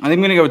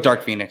with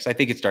Dark Phoenix. I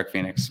think it's Dark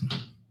Phoenix.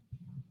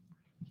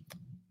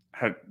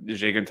 Is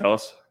Jay going to tell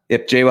us?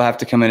 Yep. Jay will have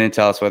to come in and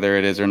tell us whether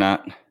it is or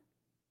not.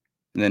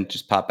 And then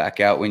just pop back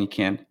out when you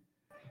can.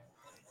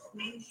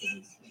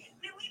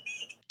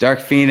 Dark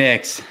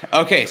Phoenix.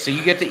 Okay, so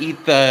you get to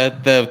eat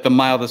the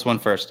mildest one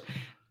first.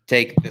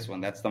 Take this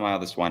one. That's the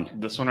mildest one.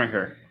 This one right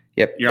here.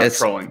 Yep. You're not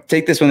trolling.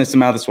 Take this one. It's the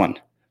mildest one.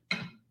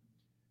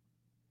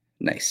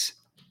 Nice.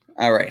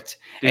 All right.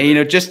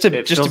 And just to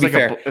be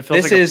fair,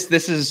 this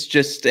is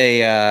just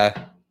a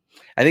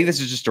I think this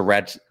is just a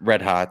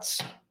red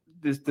hots.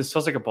 This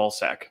feels like a ball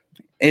sack.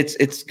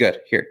 It's good.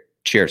 Here.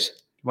 Cheers.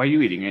 Why are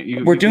you eating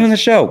it? We're doing the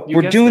show.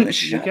 We're doing the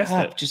show. You guessed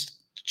it. Just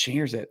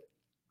cheers it.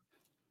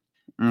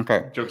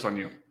 Okay. Joke's on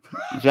you.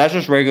 So that's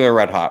just regular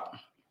red hot.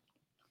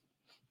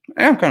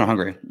 I'm kind of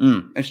hungry.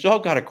 It's still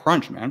got a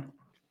crunch, man.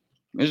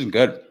 This is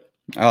good.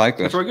 I like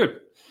this. That's really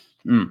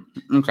good.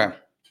 Okay.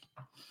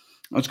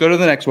 Let's go to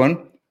the next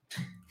one.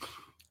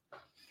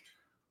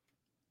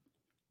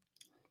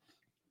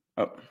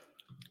 Oh.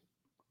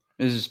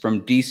 This is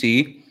from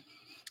DC.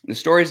 The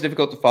story is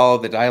difficult to follow.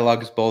 The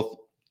dialogue is both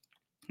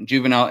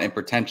juvenile and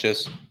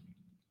pretentious.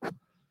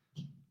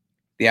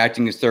 The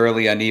acting is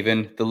thoroughly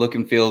uneven. The look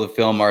and feel of the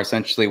film are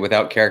essentially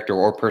without character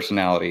or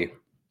personality.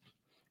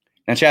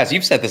 Now, Chaz,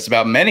 you've said this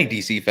about many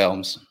DC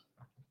films.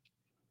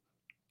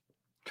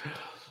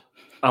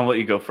 I'll let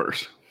you go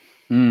first.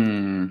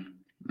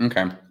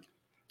 Okay.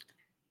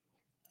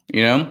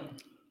 You know?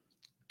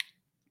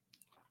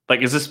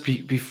 Like, is this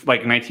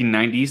like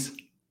 1990s?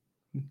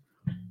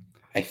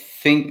 I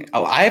think.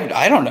 Oh,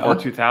 I don't know. Or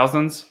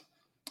 2000s?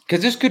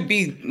 Because this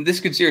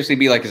could seriously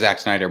be like a Zack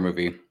Snyder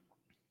movie.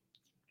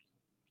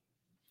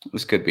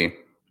 This could be.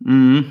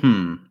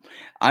 I'm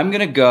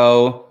gonna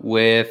go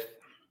with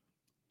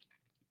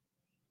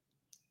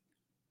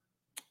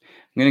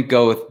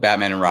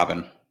Batman and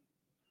Robin.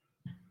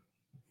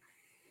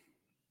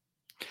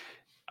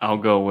 I'll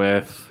go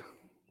with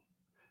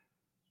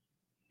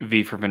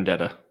V for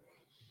Vendetta.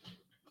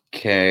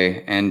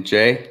 Okay, and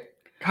Jay?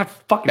 God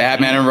fucking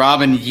Batman and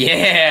Robin,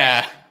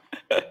 yeah.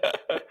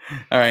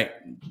 All right,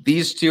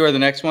 these two are the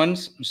next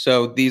ones.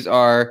 So these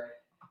are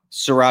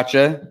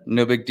Sriracha,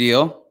 no big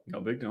deal. No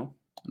big deal.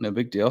 No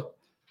big deal.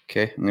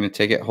 Okay, I'm going to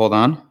take it. Hold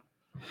on.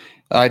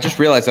 I just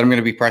realized that I'm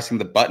going to be pressing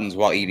the buttons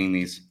while eating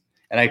these.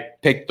 And I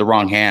picked the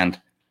wrong hand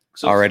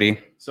already.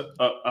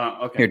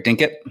 Okay. Here,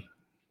 dink it.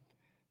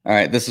 All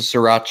right, this is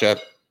sriracha.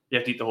 You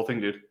have to eat the whole thing,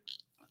 dude.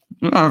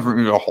 I don't have to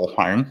eat the whole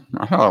thing.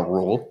 I have a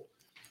rule.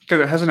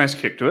 Because it has a nice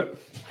kick to it.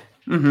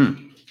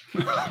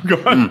 Mm-hmm.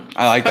 Go on.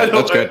 I like that.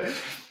 That's good. Has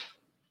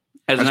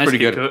That's a nice pretty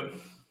kick good. to it.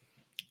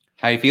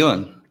 How you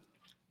feeling?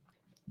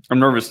 I'm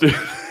nervous, dude.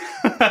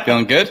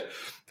 Feeling good?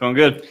 Feeling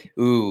good.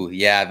 Ooh,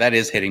 yeah, that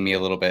is hitting me a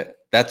little bit.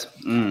 That's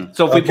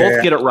So if we Okay.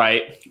 both get it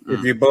right,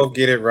 If you both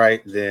get it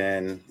right,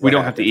 then we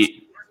don't have to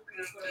eat.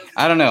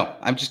 I don't know.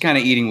 I'm just kind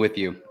of eating with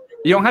you.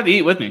 You don't have to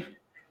eat with me.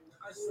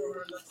 I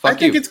Fuck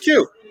think you. it's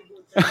cute.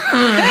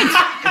 Thanks.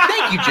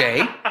 Thank you, Jay.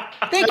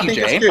 Thank I you, think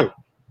Jay. it's cute.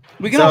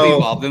 We can all be So-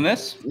 involved in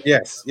this.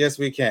 Yes,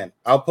 we can.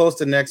 I'll post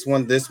the next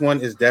one. This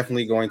one is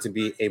definitely going to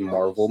be a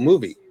Marvel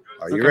movie.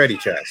 Are you Okay. ready,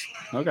 Chaz?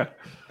 Okay.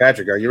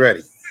 Patrick, are you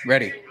ready?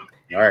 Ready.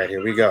 All right,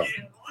 here we go.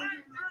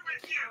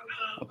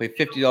 I'll pay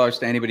 $50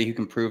 to anybody who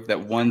can prove that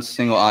one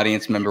single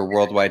audience member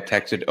worldwide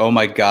texted, "Oh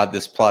my God,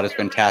 this plot is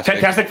fantastic,"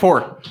 Fantastic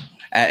Four.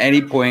 at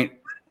any point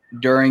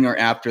during or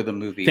after the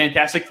movie.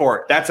 Fantastic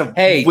Four. That's a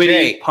Hey, witty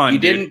Jay, pun, you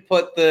dude. didn't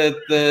put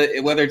the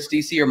whether it's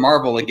DC or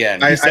Marvel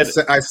again. I said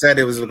said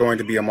it was going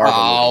to be a Marvel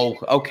movie.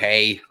 Oh,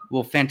 okay.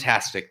 Well,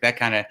 fantastic. That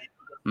kind of.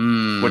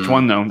 Which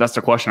one, though? That's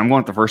the question. I'm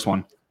going with the first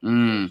one.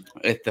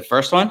 It's the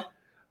first one.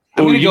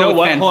 Oh, gonna you go know with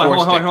what? Fan Hold on, Four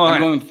hold on, Stick. hold on.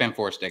 I'm going with Fan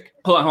Four Stick.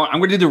 Hold on. I'm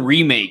going to do the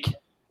remake.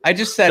 I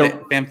just said So-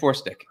 it. Fan Four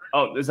Stick.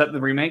 Oh, is that the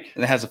remake?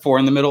 It has a 4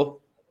 in the middle.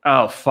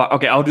 Oh, fuck.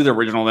 Okay, I'll do the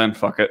original then.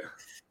 Fuck it.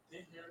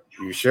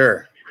 You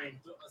sure?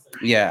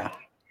 Yeah.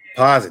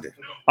 Positive.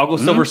 I'll go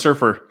Silver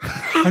Surfer.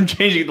 I'm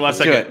changing it the last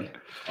Do second. it.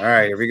 All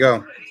right, here we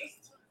go.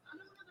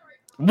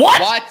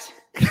 What?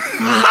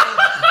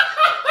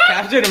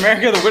 Captain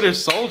America: The Winter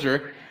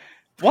Soldier.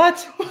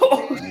 What?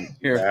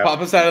 Here, Yeah. pop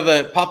us out of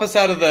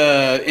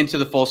the into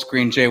the full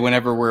screen, Jay.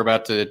 Whenever we're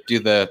about to do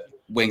the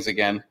wings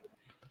again.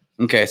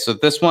 Okay, so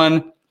this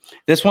one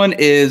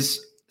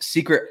is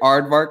secret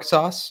aardvark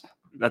sauce.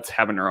 That's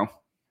habanero.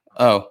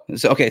 Oh,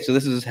 so, okay. So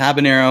this is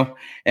habanero,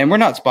 and we're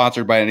not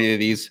sponsored by any of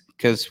these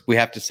because we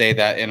have to say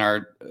that in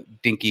our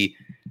dinky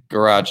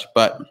garage.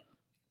 But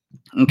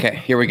okay,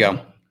 here we go.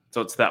 So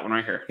it's that one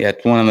right here. Yeah,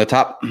 it's one on the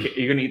top. Okay,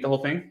 you're gonna eat the whole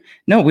thing?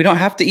 No, we don't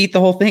have to eat the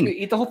whole thing.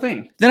 Eat the whole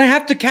thing. Then I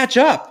have to catch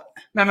up.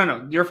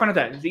 No. You're fine with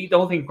that. Just eat the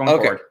whole thing going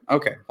Okay. forward.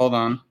 Okay. Hold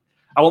on.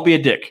 I won't be a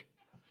dick.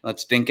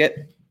 Let's dink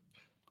it.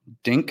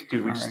 Dink.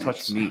 Dude, we All just right.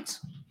 touched meats.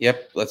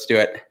 Yep. Let's do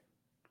it.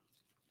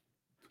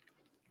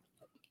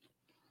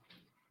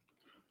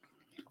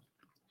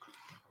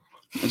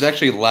 It's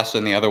actually less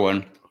than the other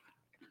one.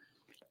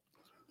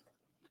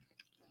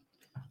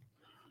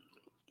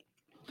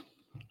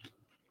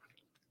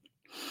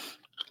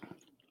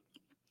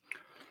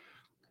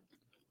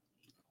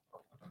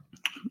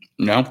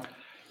 No,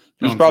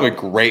 it's probably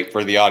great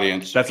for the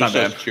audience. That's not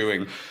Just bad.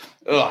 Chewing.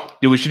 Ugh.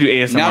 Dude, we should do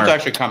ASMR. Now it's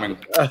actually coming.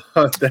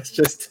 That's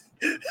just.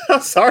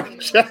 I'm sorry,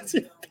 Chaz.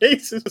 Your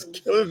face is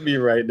killing me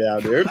right now,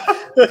 dude.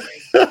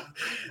 All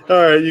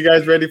right, you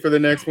guys ready for the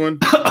next one?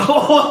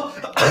 Caught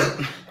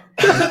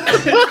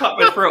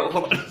my throat.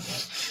 Hold on.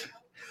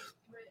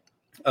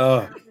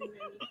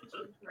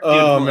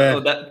 Oh Dude,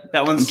 man,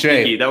 that one's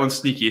Jay. sneaky. That one's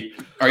sneaky.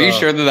 Are you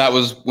sure that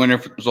was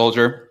Winter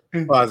Soldier?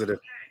 positive.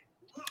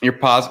 You're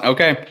positive.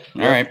 Okay.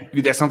 All right.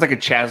 Dude, that sounds like a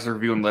Chaz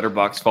review in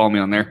Letterboxd. Follow me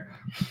on there.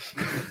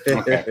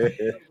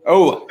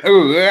 Oh,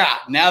 yeah.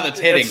 Now that's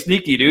hitting. That's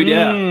sneaky, dude.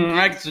 Yeah.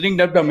 That's sneaking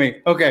up on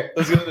me. Okay,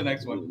 let's go to the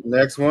next one.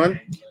 Next one.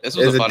 This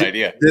was Is a it fun D-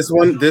 idea. This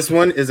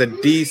one is a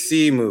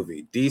DC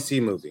movie.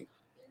 DC movie.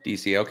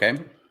 DC, okay.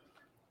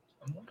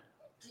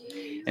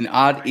 An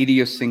odd,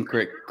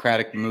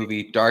 idiosyncratic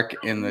movie, dark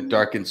in the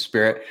darkened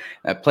spirit,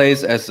 that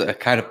plays as a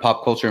kind of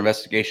pop culture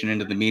investigation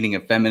into the meaning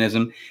of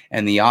feminism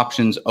and the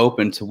options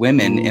open to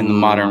women in the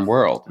modern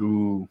world.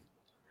 Ooh.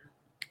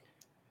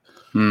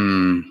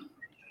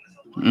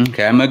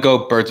 Okay, I'm gonna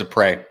go Birds of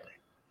Prey.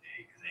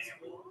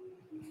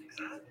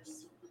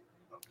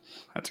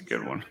 That's a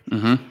good one.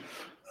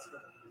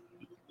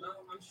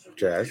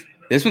 Jazz.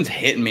 This one's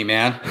hitting me,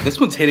 man. This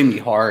one's hitting me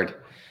hard.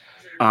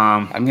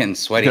 I'm getting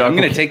sweaty. Yeah, I'm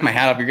gonna take my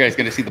hat off. You guys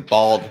gonna see the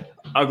bald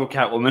I'll go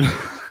Catwoman.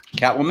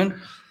 Catwoman.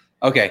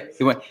 Okay,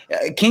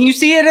 can you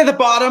see it at the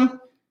bottom?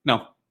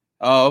 No.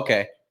 Oh,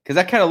 okay. Because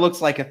that kind of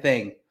looks like a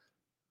thing.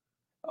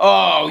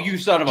 Oh, you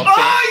son of a bitch!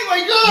 Oh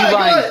my god! You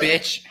lying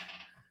bitch!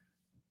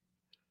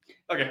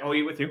 Okay, I'll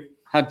eat with you.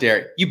 How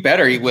dare you? You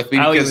better eat with me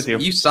I'll eat because with you.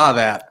 you saw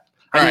that.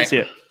 I All didn't right. see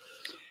it.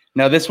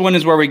 Now this one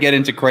is where we get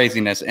into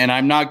craziness, and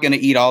I'm not gonna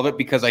eat all of it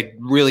because I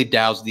really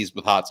douse these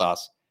with hot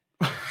sauce.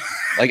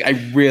 Like I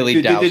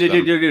really douse them.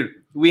 Dude.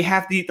 We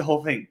have to eat the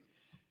whole thing.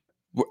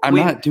 I'm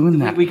not doing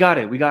that. We got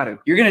it. We got it.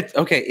 You're gonna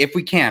okay if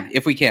we can.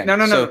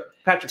 No. So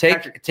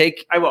Patrick.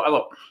 take I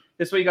will.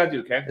 This is what you got to do,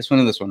 okay? this one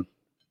and this one.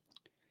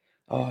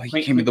 Oh, you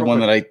Clink, gave me clink, the real one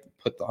quick.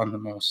 that I put on the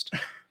most.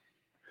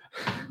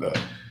 Oh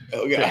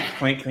Okay, god.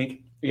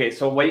 clink. Okay,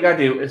 so what you got to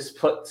do is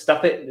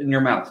stuff it in your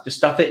mouth. Just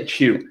stuff it and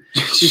chew.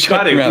 Shut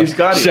got it. your mouth. He's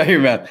got it. Shut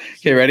your mouth.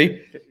 Okay,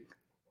 ready?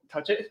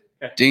 Touch it.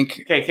 Okay.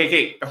 Dink.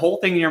 Okay. The whole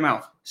thing in your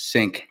mouth.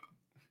 Sink.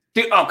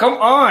 Dude, oh, come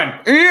on.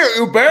 Here,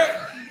 you bet.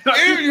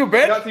 Here, you You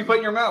bet. got to put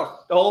in your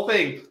mouth. The whole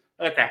thing.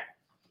 Okay.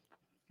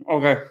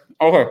 Okay.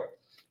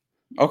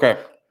 Okay.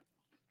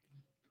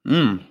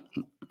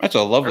 That's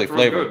a lovely That's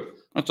really flavor. good.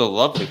 That's a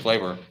lovely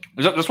flavor.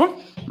 Is that this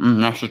one?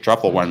 That's the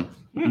truffle one.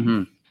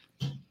 Where'd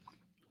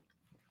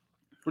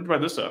you buy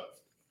this at?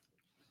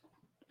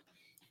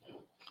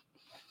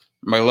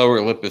 My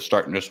lower lip is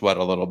starting to sweat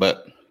a little bit.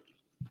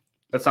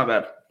 That's not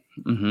bad.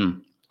 Mm-hmm.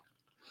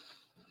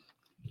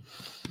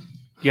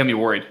 You got me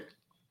worried.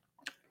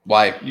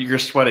 Why? You're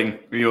sweating.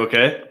 Are you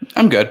okay?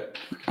 I'm good.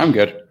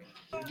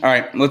 All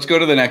right, let's go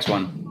to the next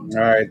one.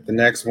 All right, the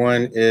next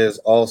one is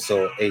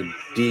also a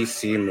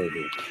DC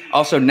movie.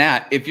 Also,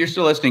 Nat, if you're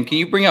still listening, can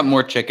you bring up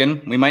more chicken?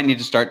 We might need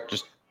to start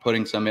just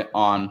putting some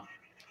on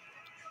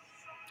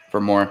for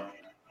more.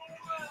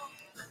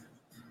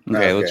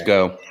 Okay, let's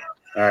go.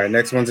 All right,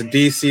 next one's a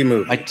DC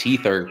movie. My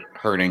teeth are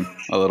hurting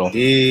a little.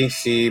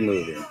 DC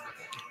movie.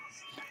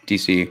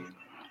 DC.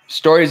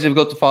 Story is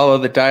difficult to follow.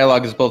 The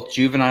dialogue is both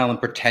juvenile and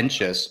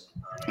pretentious.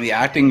 The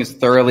acting is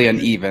thoroughly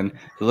uneven.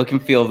 The look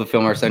and feel of the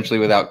film are essentially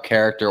without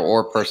character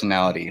or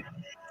personality.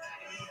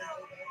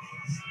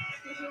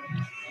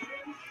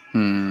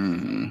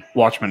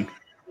 Watchmen.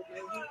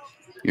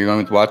 You're going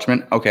with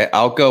Watchmen? Okay,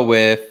 I'll go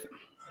with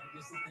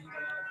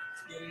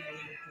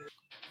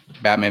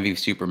Batman v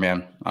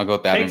Superman. I'll go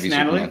with Batman Thanks, v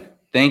Natalie. Superman.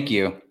 Thank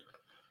you.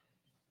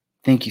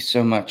 Thank you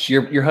so much.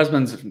 Your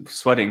husband's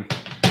sweating.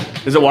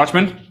 Is it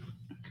Watchmen?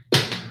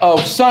 Oh,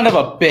 son of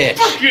a bitch.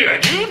 Fuck yeah,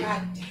 dude.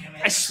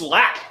 I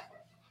slap.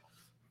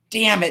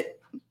 Damn it.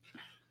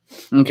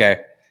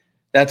 Okay.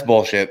 That's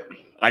bullshit.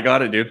 I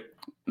got it, dude.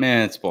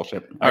 Man, it's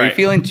bullshit. All Are you right.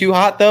 feeling too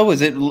hot, though?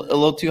 Is it a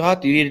little too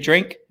hot? Do you need a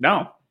drink?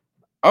 No.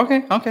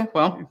 Okay.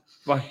 Well,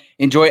 Why?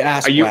 enjoy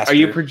Ass Blaster. Are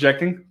you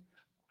projecting?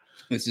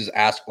 This is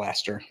Ass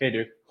Blaster. Okay,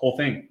 dude. Whole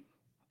thing.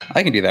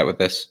 I can do that with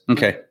this.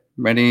 Okay.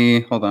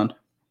 Ready? Hold on.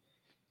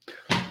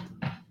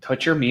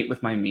 Touch your meat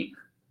with my meat.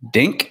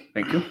 Dink.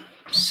 Thank you.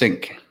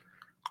 Sink.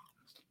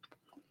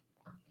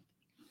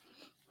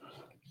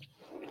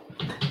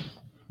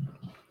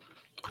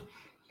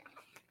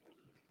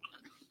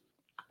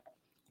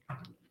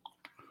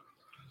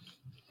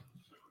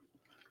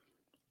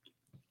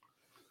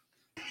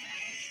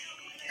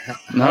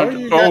 How are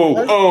you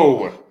guys-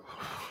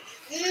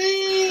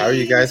 How are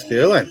you guys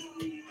feeling?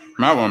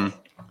 That one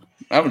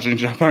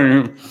seems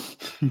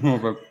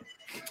to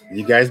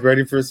You guys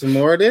ready for some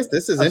more of this?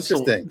 This is I'm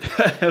interesting.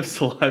 I have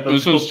saliva.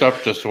 This one's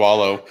tough to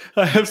swallow.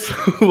 I have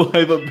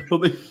saliva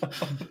building up.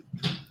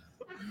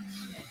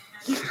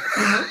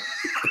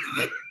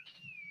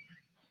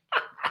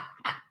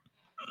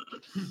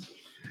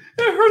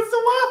 It hurts a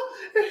lot.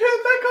 It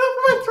hit back off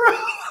my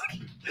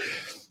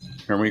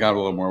throat. Here, we got a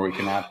little more we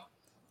can add.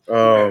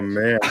 Oh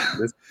man,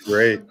 this is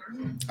great.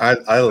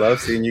 I love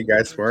seeing you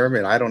guys squirm,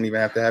 and I don't even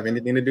have to have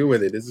anything to do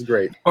with it. This is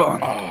great. All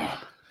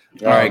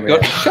right,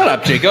 go. Shut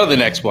up, Jay. Go to the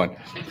next one.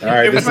 All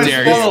right, It was this my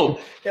is swallow.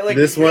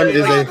 this one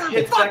is a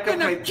Hits back up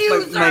my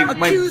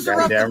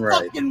goddamn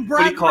right. what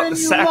do you call it? The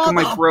sack of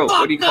my throat.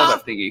 What do you call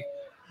that thingy?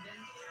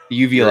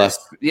 Uvula.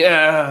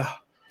 Yeah.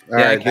 All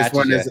right, catch this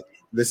one it.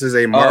 is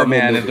a Oh Marvel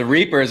man, movie. the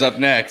Reaper is up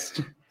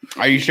next.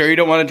 Are you sure you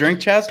don't want to drink,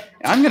 Chaz?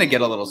 I'm gonna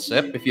get a little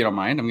sip if you don't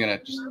mind. I'm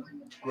gonna just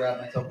grab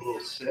myself a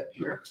little sip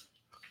here.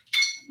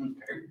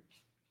 Okay.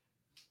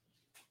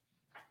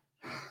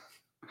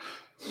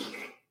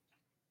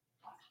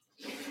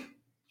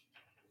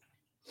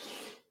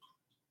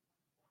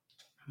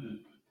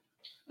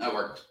 That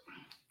worked.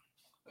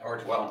 That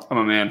worked well. I'm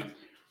a man.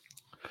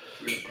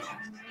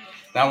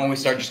 Now when we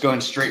start just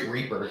going straight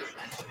Reaper.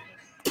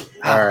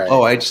 All right.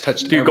 Oh, I just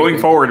touched. Dude, going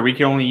everything. forward, we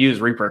can only use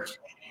Reaper.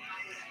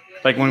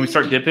 Like when we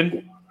start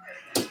dipping.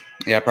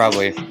 Yeah,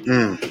 probably.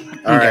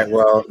 All right.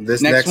 Well,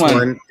 this Next next one.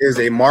 one is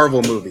a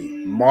Marvel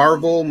movie.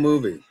 Marvel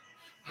movie.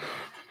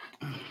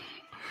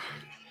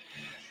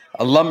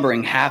 A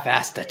lumbering,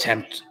 half-assed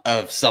attempt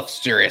of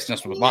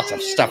self-seriousness with lots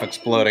of stuff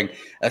exploding,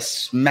 a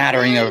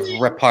smattering of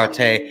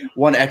repartee,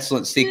 one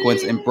excellent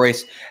sequence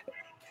embrace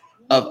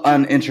of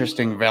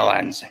uninteresting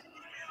villains.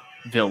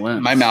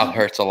 Villains. My mouth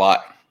hurts a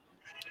lot.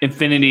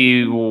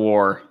 Infinity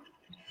War.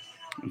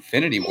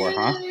 Infinity War,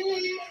 huh?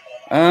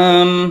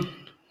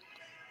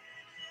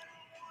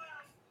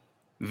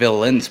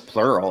 Villains,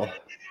 plural.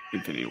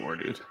 Infinity War,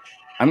 dude.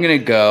 I'm gonna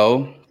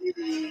go.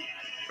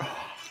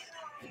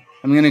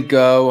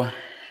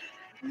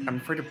 I'm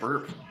afraid to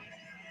burp.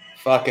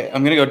 Fuck it.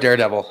 I'm gonna go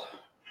Daredevil.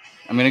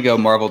 I'm gonna go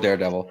Marvel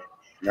Daredevil. All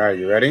right,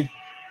 you ready?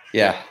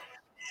 Yeah.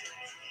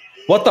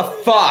 What the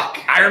fuck?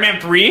 Iron Man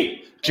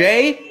 3?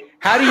 Jay,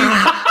 how do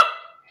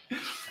you...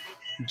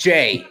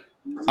 Jay,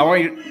 I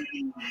want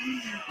you...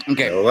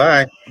 Okay, No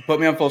lie. put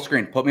me on full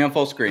screen. Put me on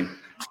full screen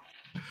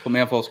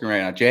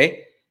right now.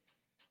 Jay,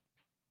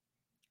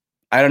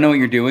 I don't know what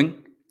you're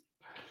doing.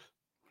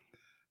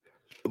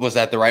 Was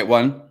that the right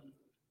one?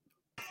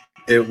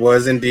 It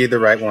was indeed the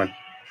right one.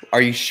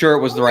 Are you sure it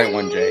was the right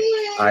one, Jay?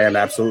 I am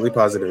absolutely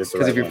positive it's the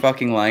Because right if you're one.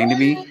 fucking lying to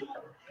me...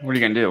 What are you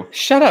going to do?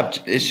 Shut up,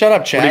 Chaz. What are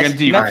you going to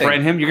do? You going to Nothing.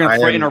 threaten him? You're going I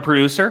to threaten am- our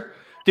producer?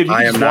 Dude, you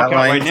I can just am walk not out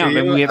right lying now. to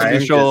Then you. we have to I do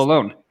the am show just-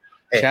 alone.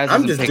 Hey, Chaz I'm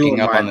isn't just picking doing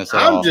up my, on this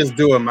at all. I'm just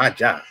doing my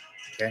job.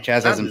 Okay? Chaz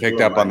I'm hasn't just picked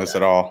doing up my on this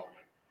job. at all.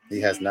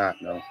 He has not,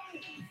 no.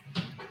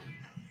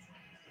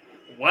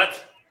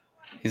 What?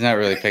 He's not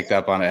really picked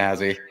up on it,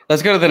 has he?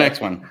 Let's go to the next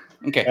one.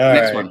 Okay, All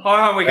next right. one. Hold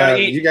on, we gotta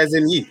eat. You guys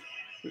didn't eat.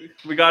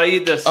 We gotta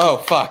eat this. Oh,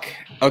 fuck.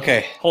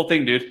 Okay, Whole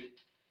thing, dude.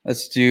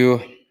 let's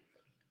do.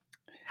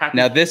 Happy.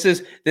 Now this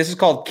is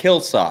called kill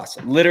sauce.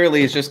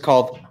 Literally, it's just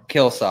called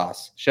kill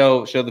sauce.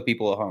 Show the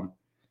people at home.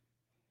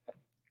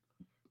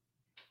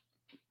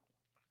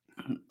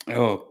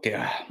 Oh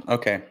yeah.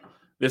 Okay.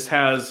 This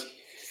has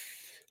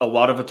a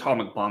lot of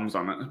atomic bombs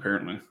on it,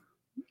 apparently.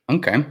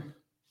 Okay.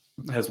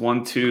 It has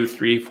 1, 2,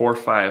 3, 4,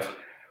 5.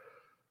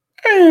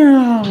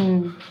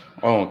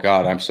 Oh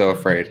God, I'm so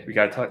afraid. We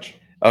gotta touch.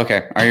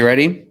 Okay, are you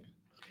ready?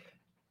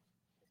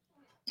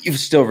 You've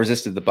still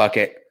resisted the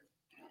bucket.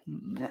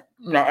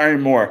 Not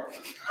anymore.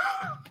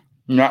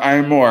 Not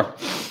anymore.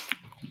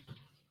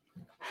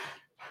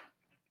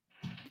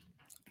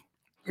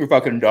 You're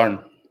fucking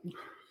done.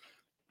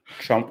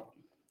 Chump.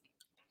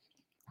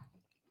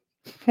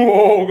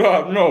 Oh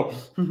God, no.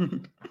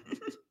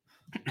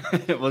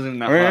 It wasn't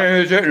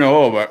that hot.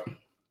 No, but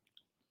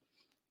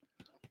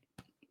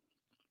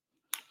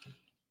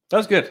That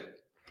was good.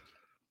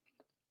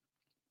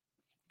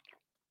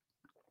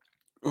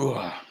 Ooh.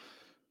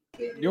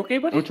 You okay,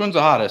 buddy? Which one's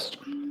the hottest?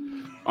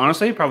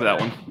 Honestly, probably that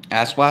one.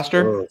 Ass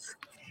blaster? Oh,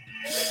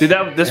 Dude,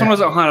 this one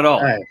wasn't hot at all.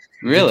 all right.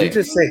 Really? Did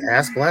you just say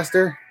ass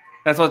blaster?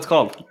 That's what it's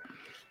called.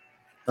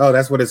 Oh,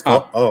 that's what it's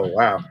called. Oh,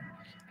 wow.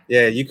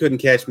 Yeah, you couldn't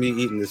catch me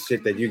eating the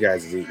shit that you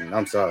guys is eating.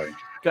 I'm sorry.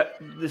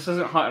 This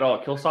isn't hot at all.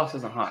 Kill sauce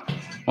isn't hot.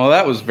 Well,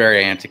 that was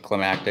very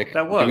anticlimactic.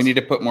 That was. Do we need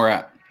to put more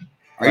out?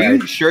 Are All you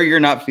right. sure you're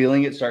not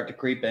feeling it start to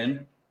creep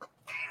in?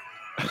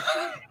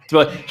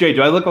 Jay,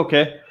 do I look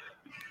okay?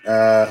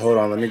 Hold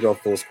on. Let me go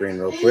full screen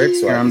real quick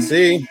so I can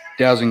see.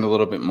 Dousing a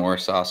little bit more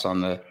sauce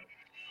on the.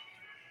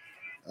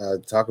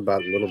 Talk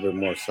about a little bit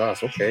more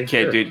sauce. Okay.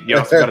 Okay, sure. dude, you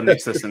also gotta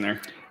mix this in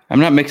there. I'm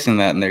not mixing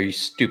that in there, you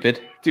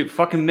stupid. Dude,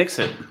 fucking mix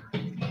it.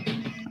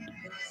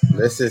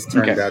 This has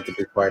turned Okay. out to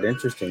be quite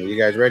interesting. Are you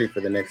guys ready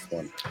for the next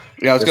one?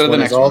 Yeah, let's This go to the one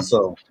next is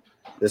one.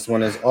 This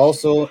one is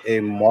also a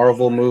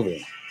Marvel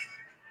movie.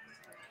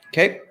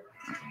 Okay.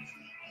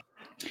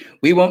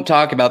 We won't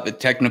talk about the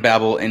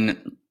technobabble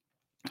and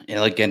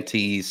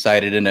elegantly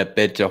cited in a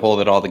bid to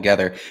hold it all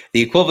together.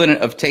 The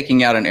equivalent of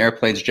taking out an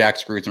airplane's jack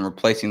screws and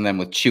replacing them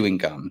with chewing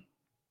gum.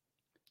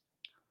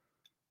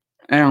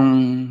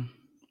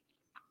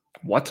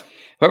 What?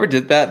 Whoever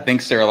did that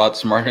thinks they're a lot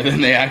smarter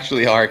than they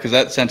actually are, because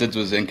that sentence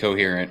was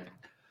incoherent.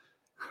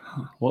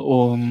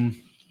 Well,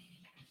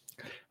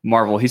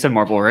 Marvel. He said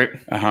Marvel, right?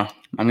 Uh-huh.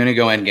 I'm gonna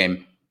go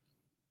Endgame.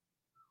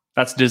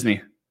 That's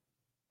Disney.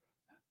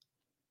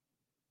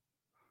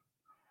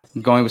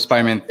 I'm going with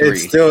Spider-Man 3.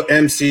 It's still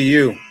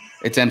MCU.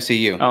 It's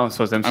MCU. Oh,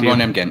 so it's MCU.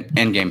 I'm going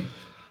Endgame.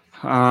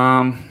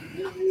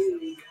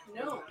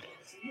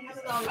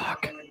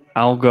 Fuck.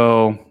 I'll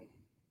go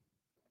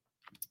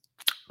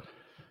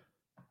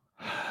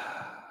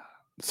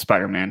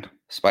Spider-Man.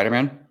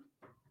 Spider-Man.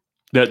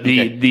 The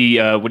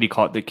Okay. what do you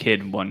call it? The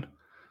kid one.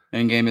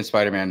 Endgame is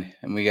Spider-Man.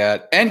 And we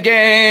got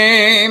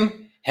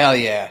Endgame! Hell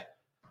yeah.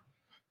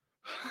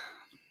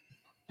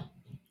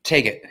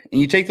 Take it.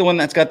 And you take the one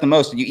that's got the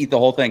most and you eat the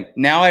whole thing.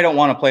 Now I don't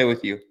want to play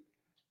with you.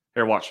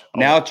 Here, watch.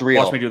 Now it's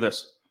real. Watch me do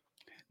this.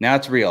 Now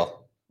it's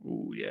real.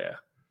 Ooh, yeah.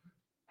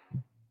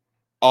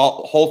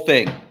 Whole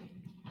thing.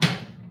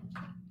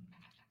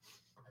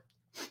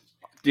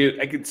 Dude,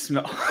 I can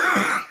smell.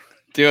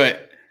 Do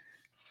it.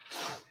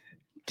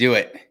 Do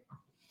it.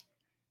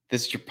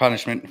 This is your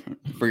punishment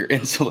for your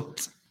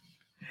insolence.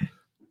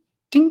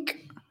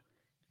 Tink.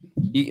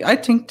 I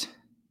tinked.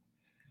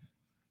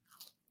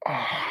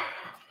 Oh.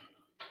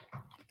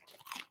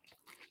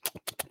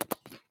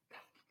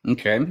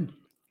 Okay.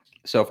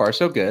 So far,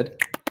 so good.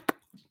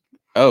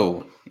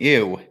 Oh,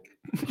 ew.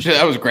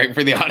 That was great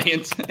for the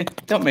audience.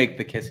 Don't make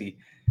the kissy.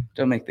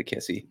 Don't make the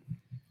kissy.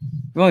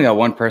 We've only got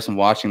one person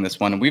watching this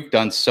one, and we've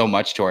done so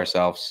much to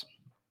ourselves.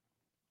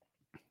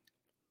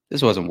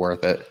 This wasn't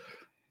worth it.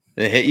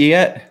 Did it hit you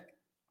yet?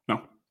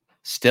 No.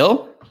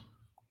 Still?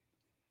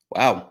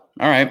 Wow.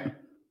 All right.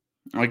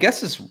 I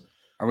guess this.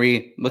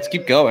 Let's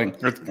keep going.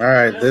 All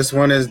right. This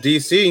one is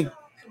DC.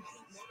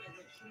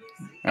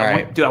 All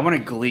right. Dude, I want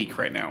to gleek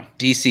right now.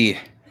 DC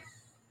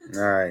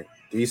All right.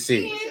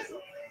 DC.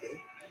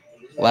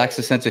 lacks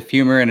a sense of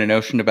humor and a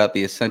notion about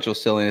the essential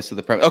silliness of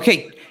the premise.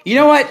 Okay. You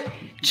know what,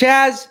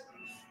 Chaz?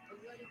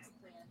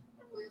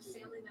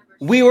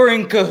 We were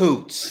in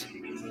cahoots.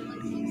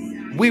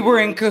 We were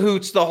in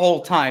cahoots the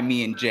whole time,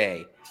 me and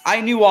Jay. I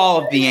knew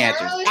all of the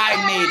answers.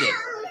 I made it.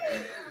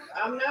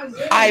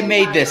 I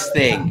made this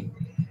thing.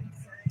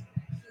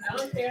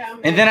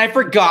 And then I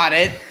forgot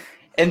it.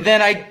 And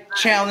then I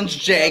challenged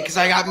Jay because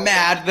I got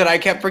mad that I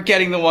kept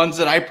forgetting the ones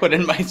that I put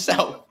in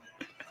myself.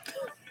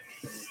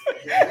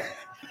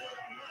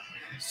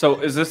 So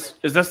is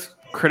this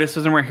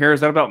criticism right here?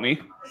 Is that about me?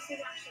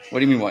 What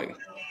do you mean, what?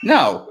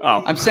 No.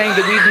 Oh. I'm saying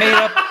that we've made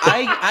up.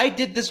 I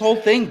did this whole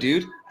thing,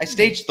 dude. I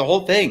staged the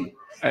whole thing.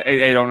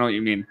 I don't know what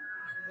you mean.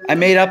 I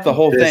made up the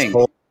whole This thing.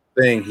 whole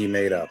thing he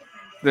made up.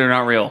 They're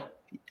not real.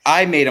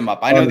 I made them up.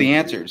 I know the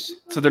answers.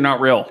 So they're not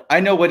real.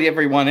 I know what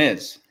everyone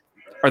is.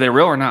 Are they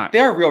real or not? They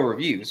are real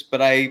reviews,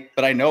 but I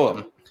know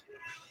them.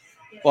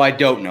 Well, I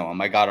don't know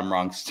them. I got them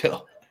wrong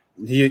still.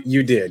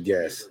 You did,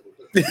 yes.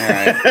 All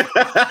right.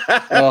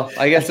 Well,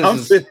 I guess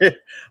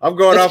I'm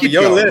going off of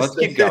your list. Let's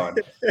keep going.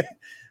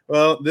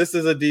 Well, this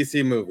is a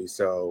DC movie,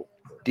 so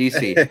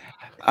DC.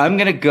 I'm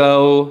gonna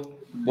go.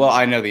 Well,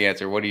 I know the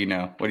answer. What do you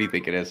know? What do you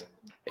think it is?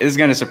 It is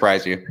gonna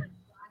surprise you.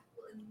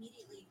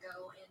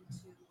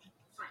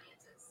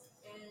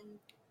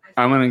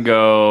 I'm gonna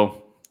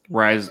go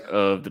Rise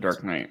of the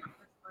Dark Knight.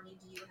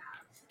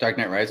 Dark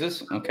Knight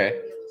Rises.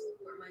 Okay.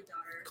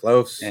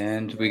 close.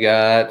 And we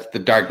got the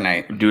Dark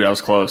Knight. Dude, that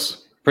was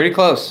close. Pretty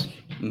close.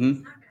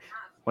 Mm-hmm.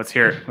 Let's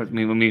hear it. Let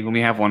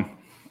me have one.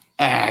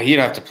 You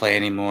don't have to play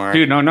anymore.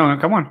 Dude, no,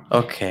 come on.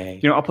 Okay.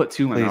 You know, I'll put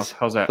two in my Please. mouth.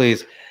 How's that?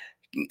 Please.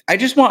 I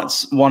just want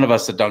one of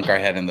us to dunk our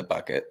head in the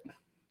bucket.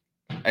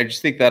 I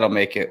just think that'll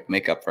make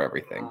up for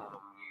everything.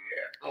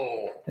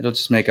 It'll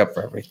just make up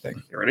for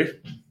everything. You ready?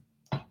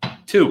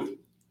 Two.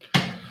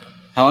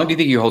 How long do you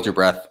think you hold your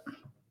breath?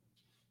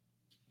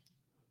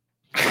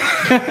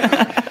 In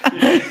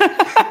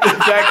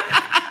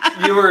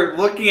fact, you were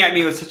looking at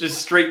me with such a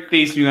straight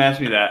face when you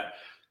asked me that.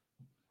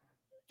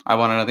 I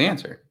want to know the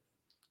answer.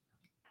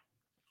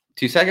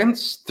 2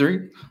 seconds?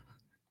 3?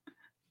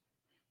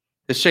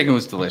 This chicken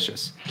was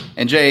delicious.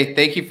 And Jay,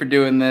 thank you for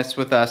doing this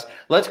with us.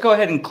 Let's go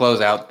ahead and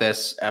close out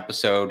this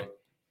episode.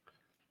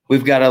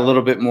 We've got a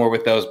little bit more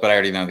with those, but I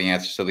already know the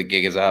answer, so the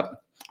gig is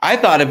up. I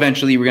thought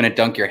eventually you were going to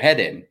dunk your head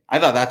in. I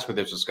thought that's where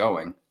this was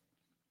going.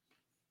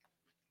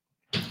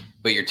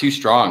 But you're too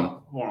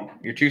strong.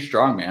 You're too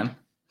strong, man.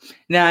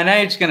 Now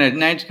you're just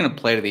gonna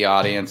play to the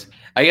audience.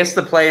 I guess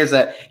the play is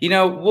that,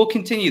 we'll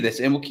continue this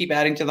and we'll keep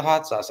adding to the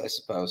hot sauce, I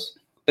suppose.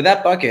 But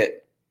that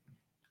bucket,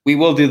 we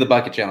will do the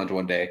bucket challenge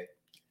one day.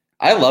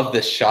 I love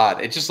this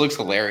shot. It just looks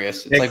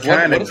hilarious. It's it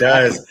kind of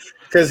does.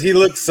 Because he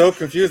looked so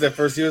confused at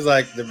first. He was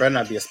like, there better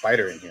not be a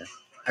spider in here.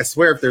 I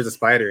swear if there's a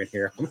spider in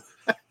here.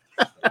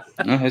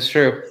 No, it's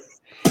true.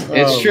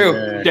 It's true.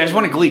 Man. I just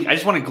want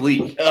to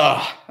gleek.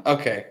 Ugh.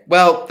 Okay.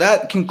 Well,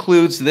 that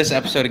concludes this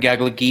episode of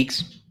Gaggle of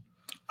Geeks.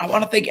 I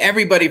want to thank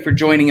everybody for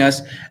joining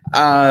us,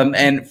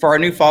 and for our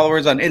new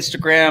followers on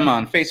Instagram,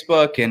 on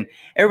Facebook, and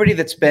everybody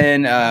that's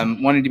been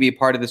wanting to be a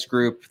part of this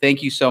group.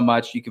 Thank you so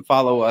much. You can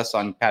follow us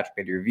on Patrick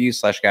Petty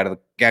Reviews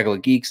 / Gaggle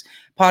of Geeks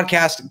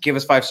podcast. Give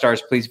us 5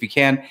 stars, please, if you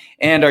can,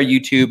 and our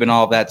YouTube and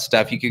all of that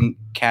stuff. You can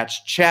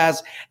catch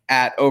Chaz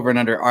at Over and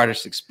Under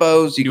Artists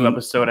Exposed. New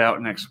episode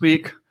out next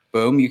week.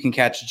 Boom. You can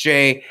catch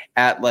Jay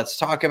at Let's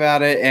Talk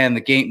About It,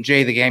 and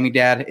Jay the Gaming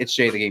Dad. It's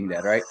Jay the Gaming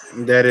Dad, right?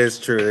 That is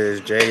true. It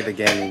is Jay the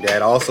Gaming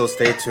Dad. Also,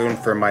 stay tuned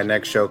for my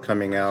next show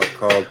coming out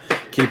called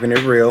Keeping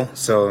It Real.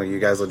 So you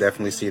guys will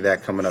definitely see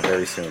that coming up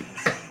very soon.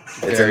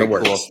 It's in the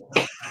works.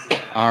 Cool.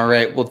 All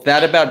right. Well,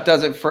 that about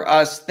does it for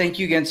us. Thank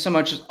you again so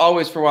much as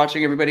always for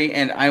watching, everybody,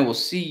 and I will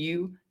see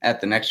you at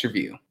the next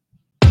review.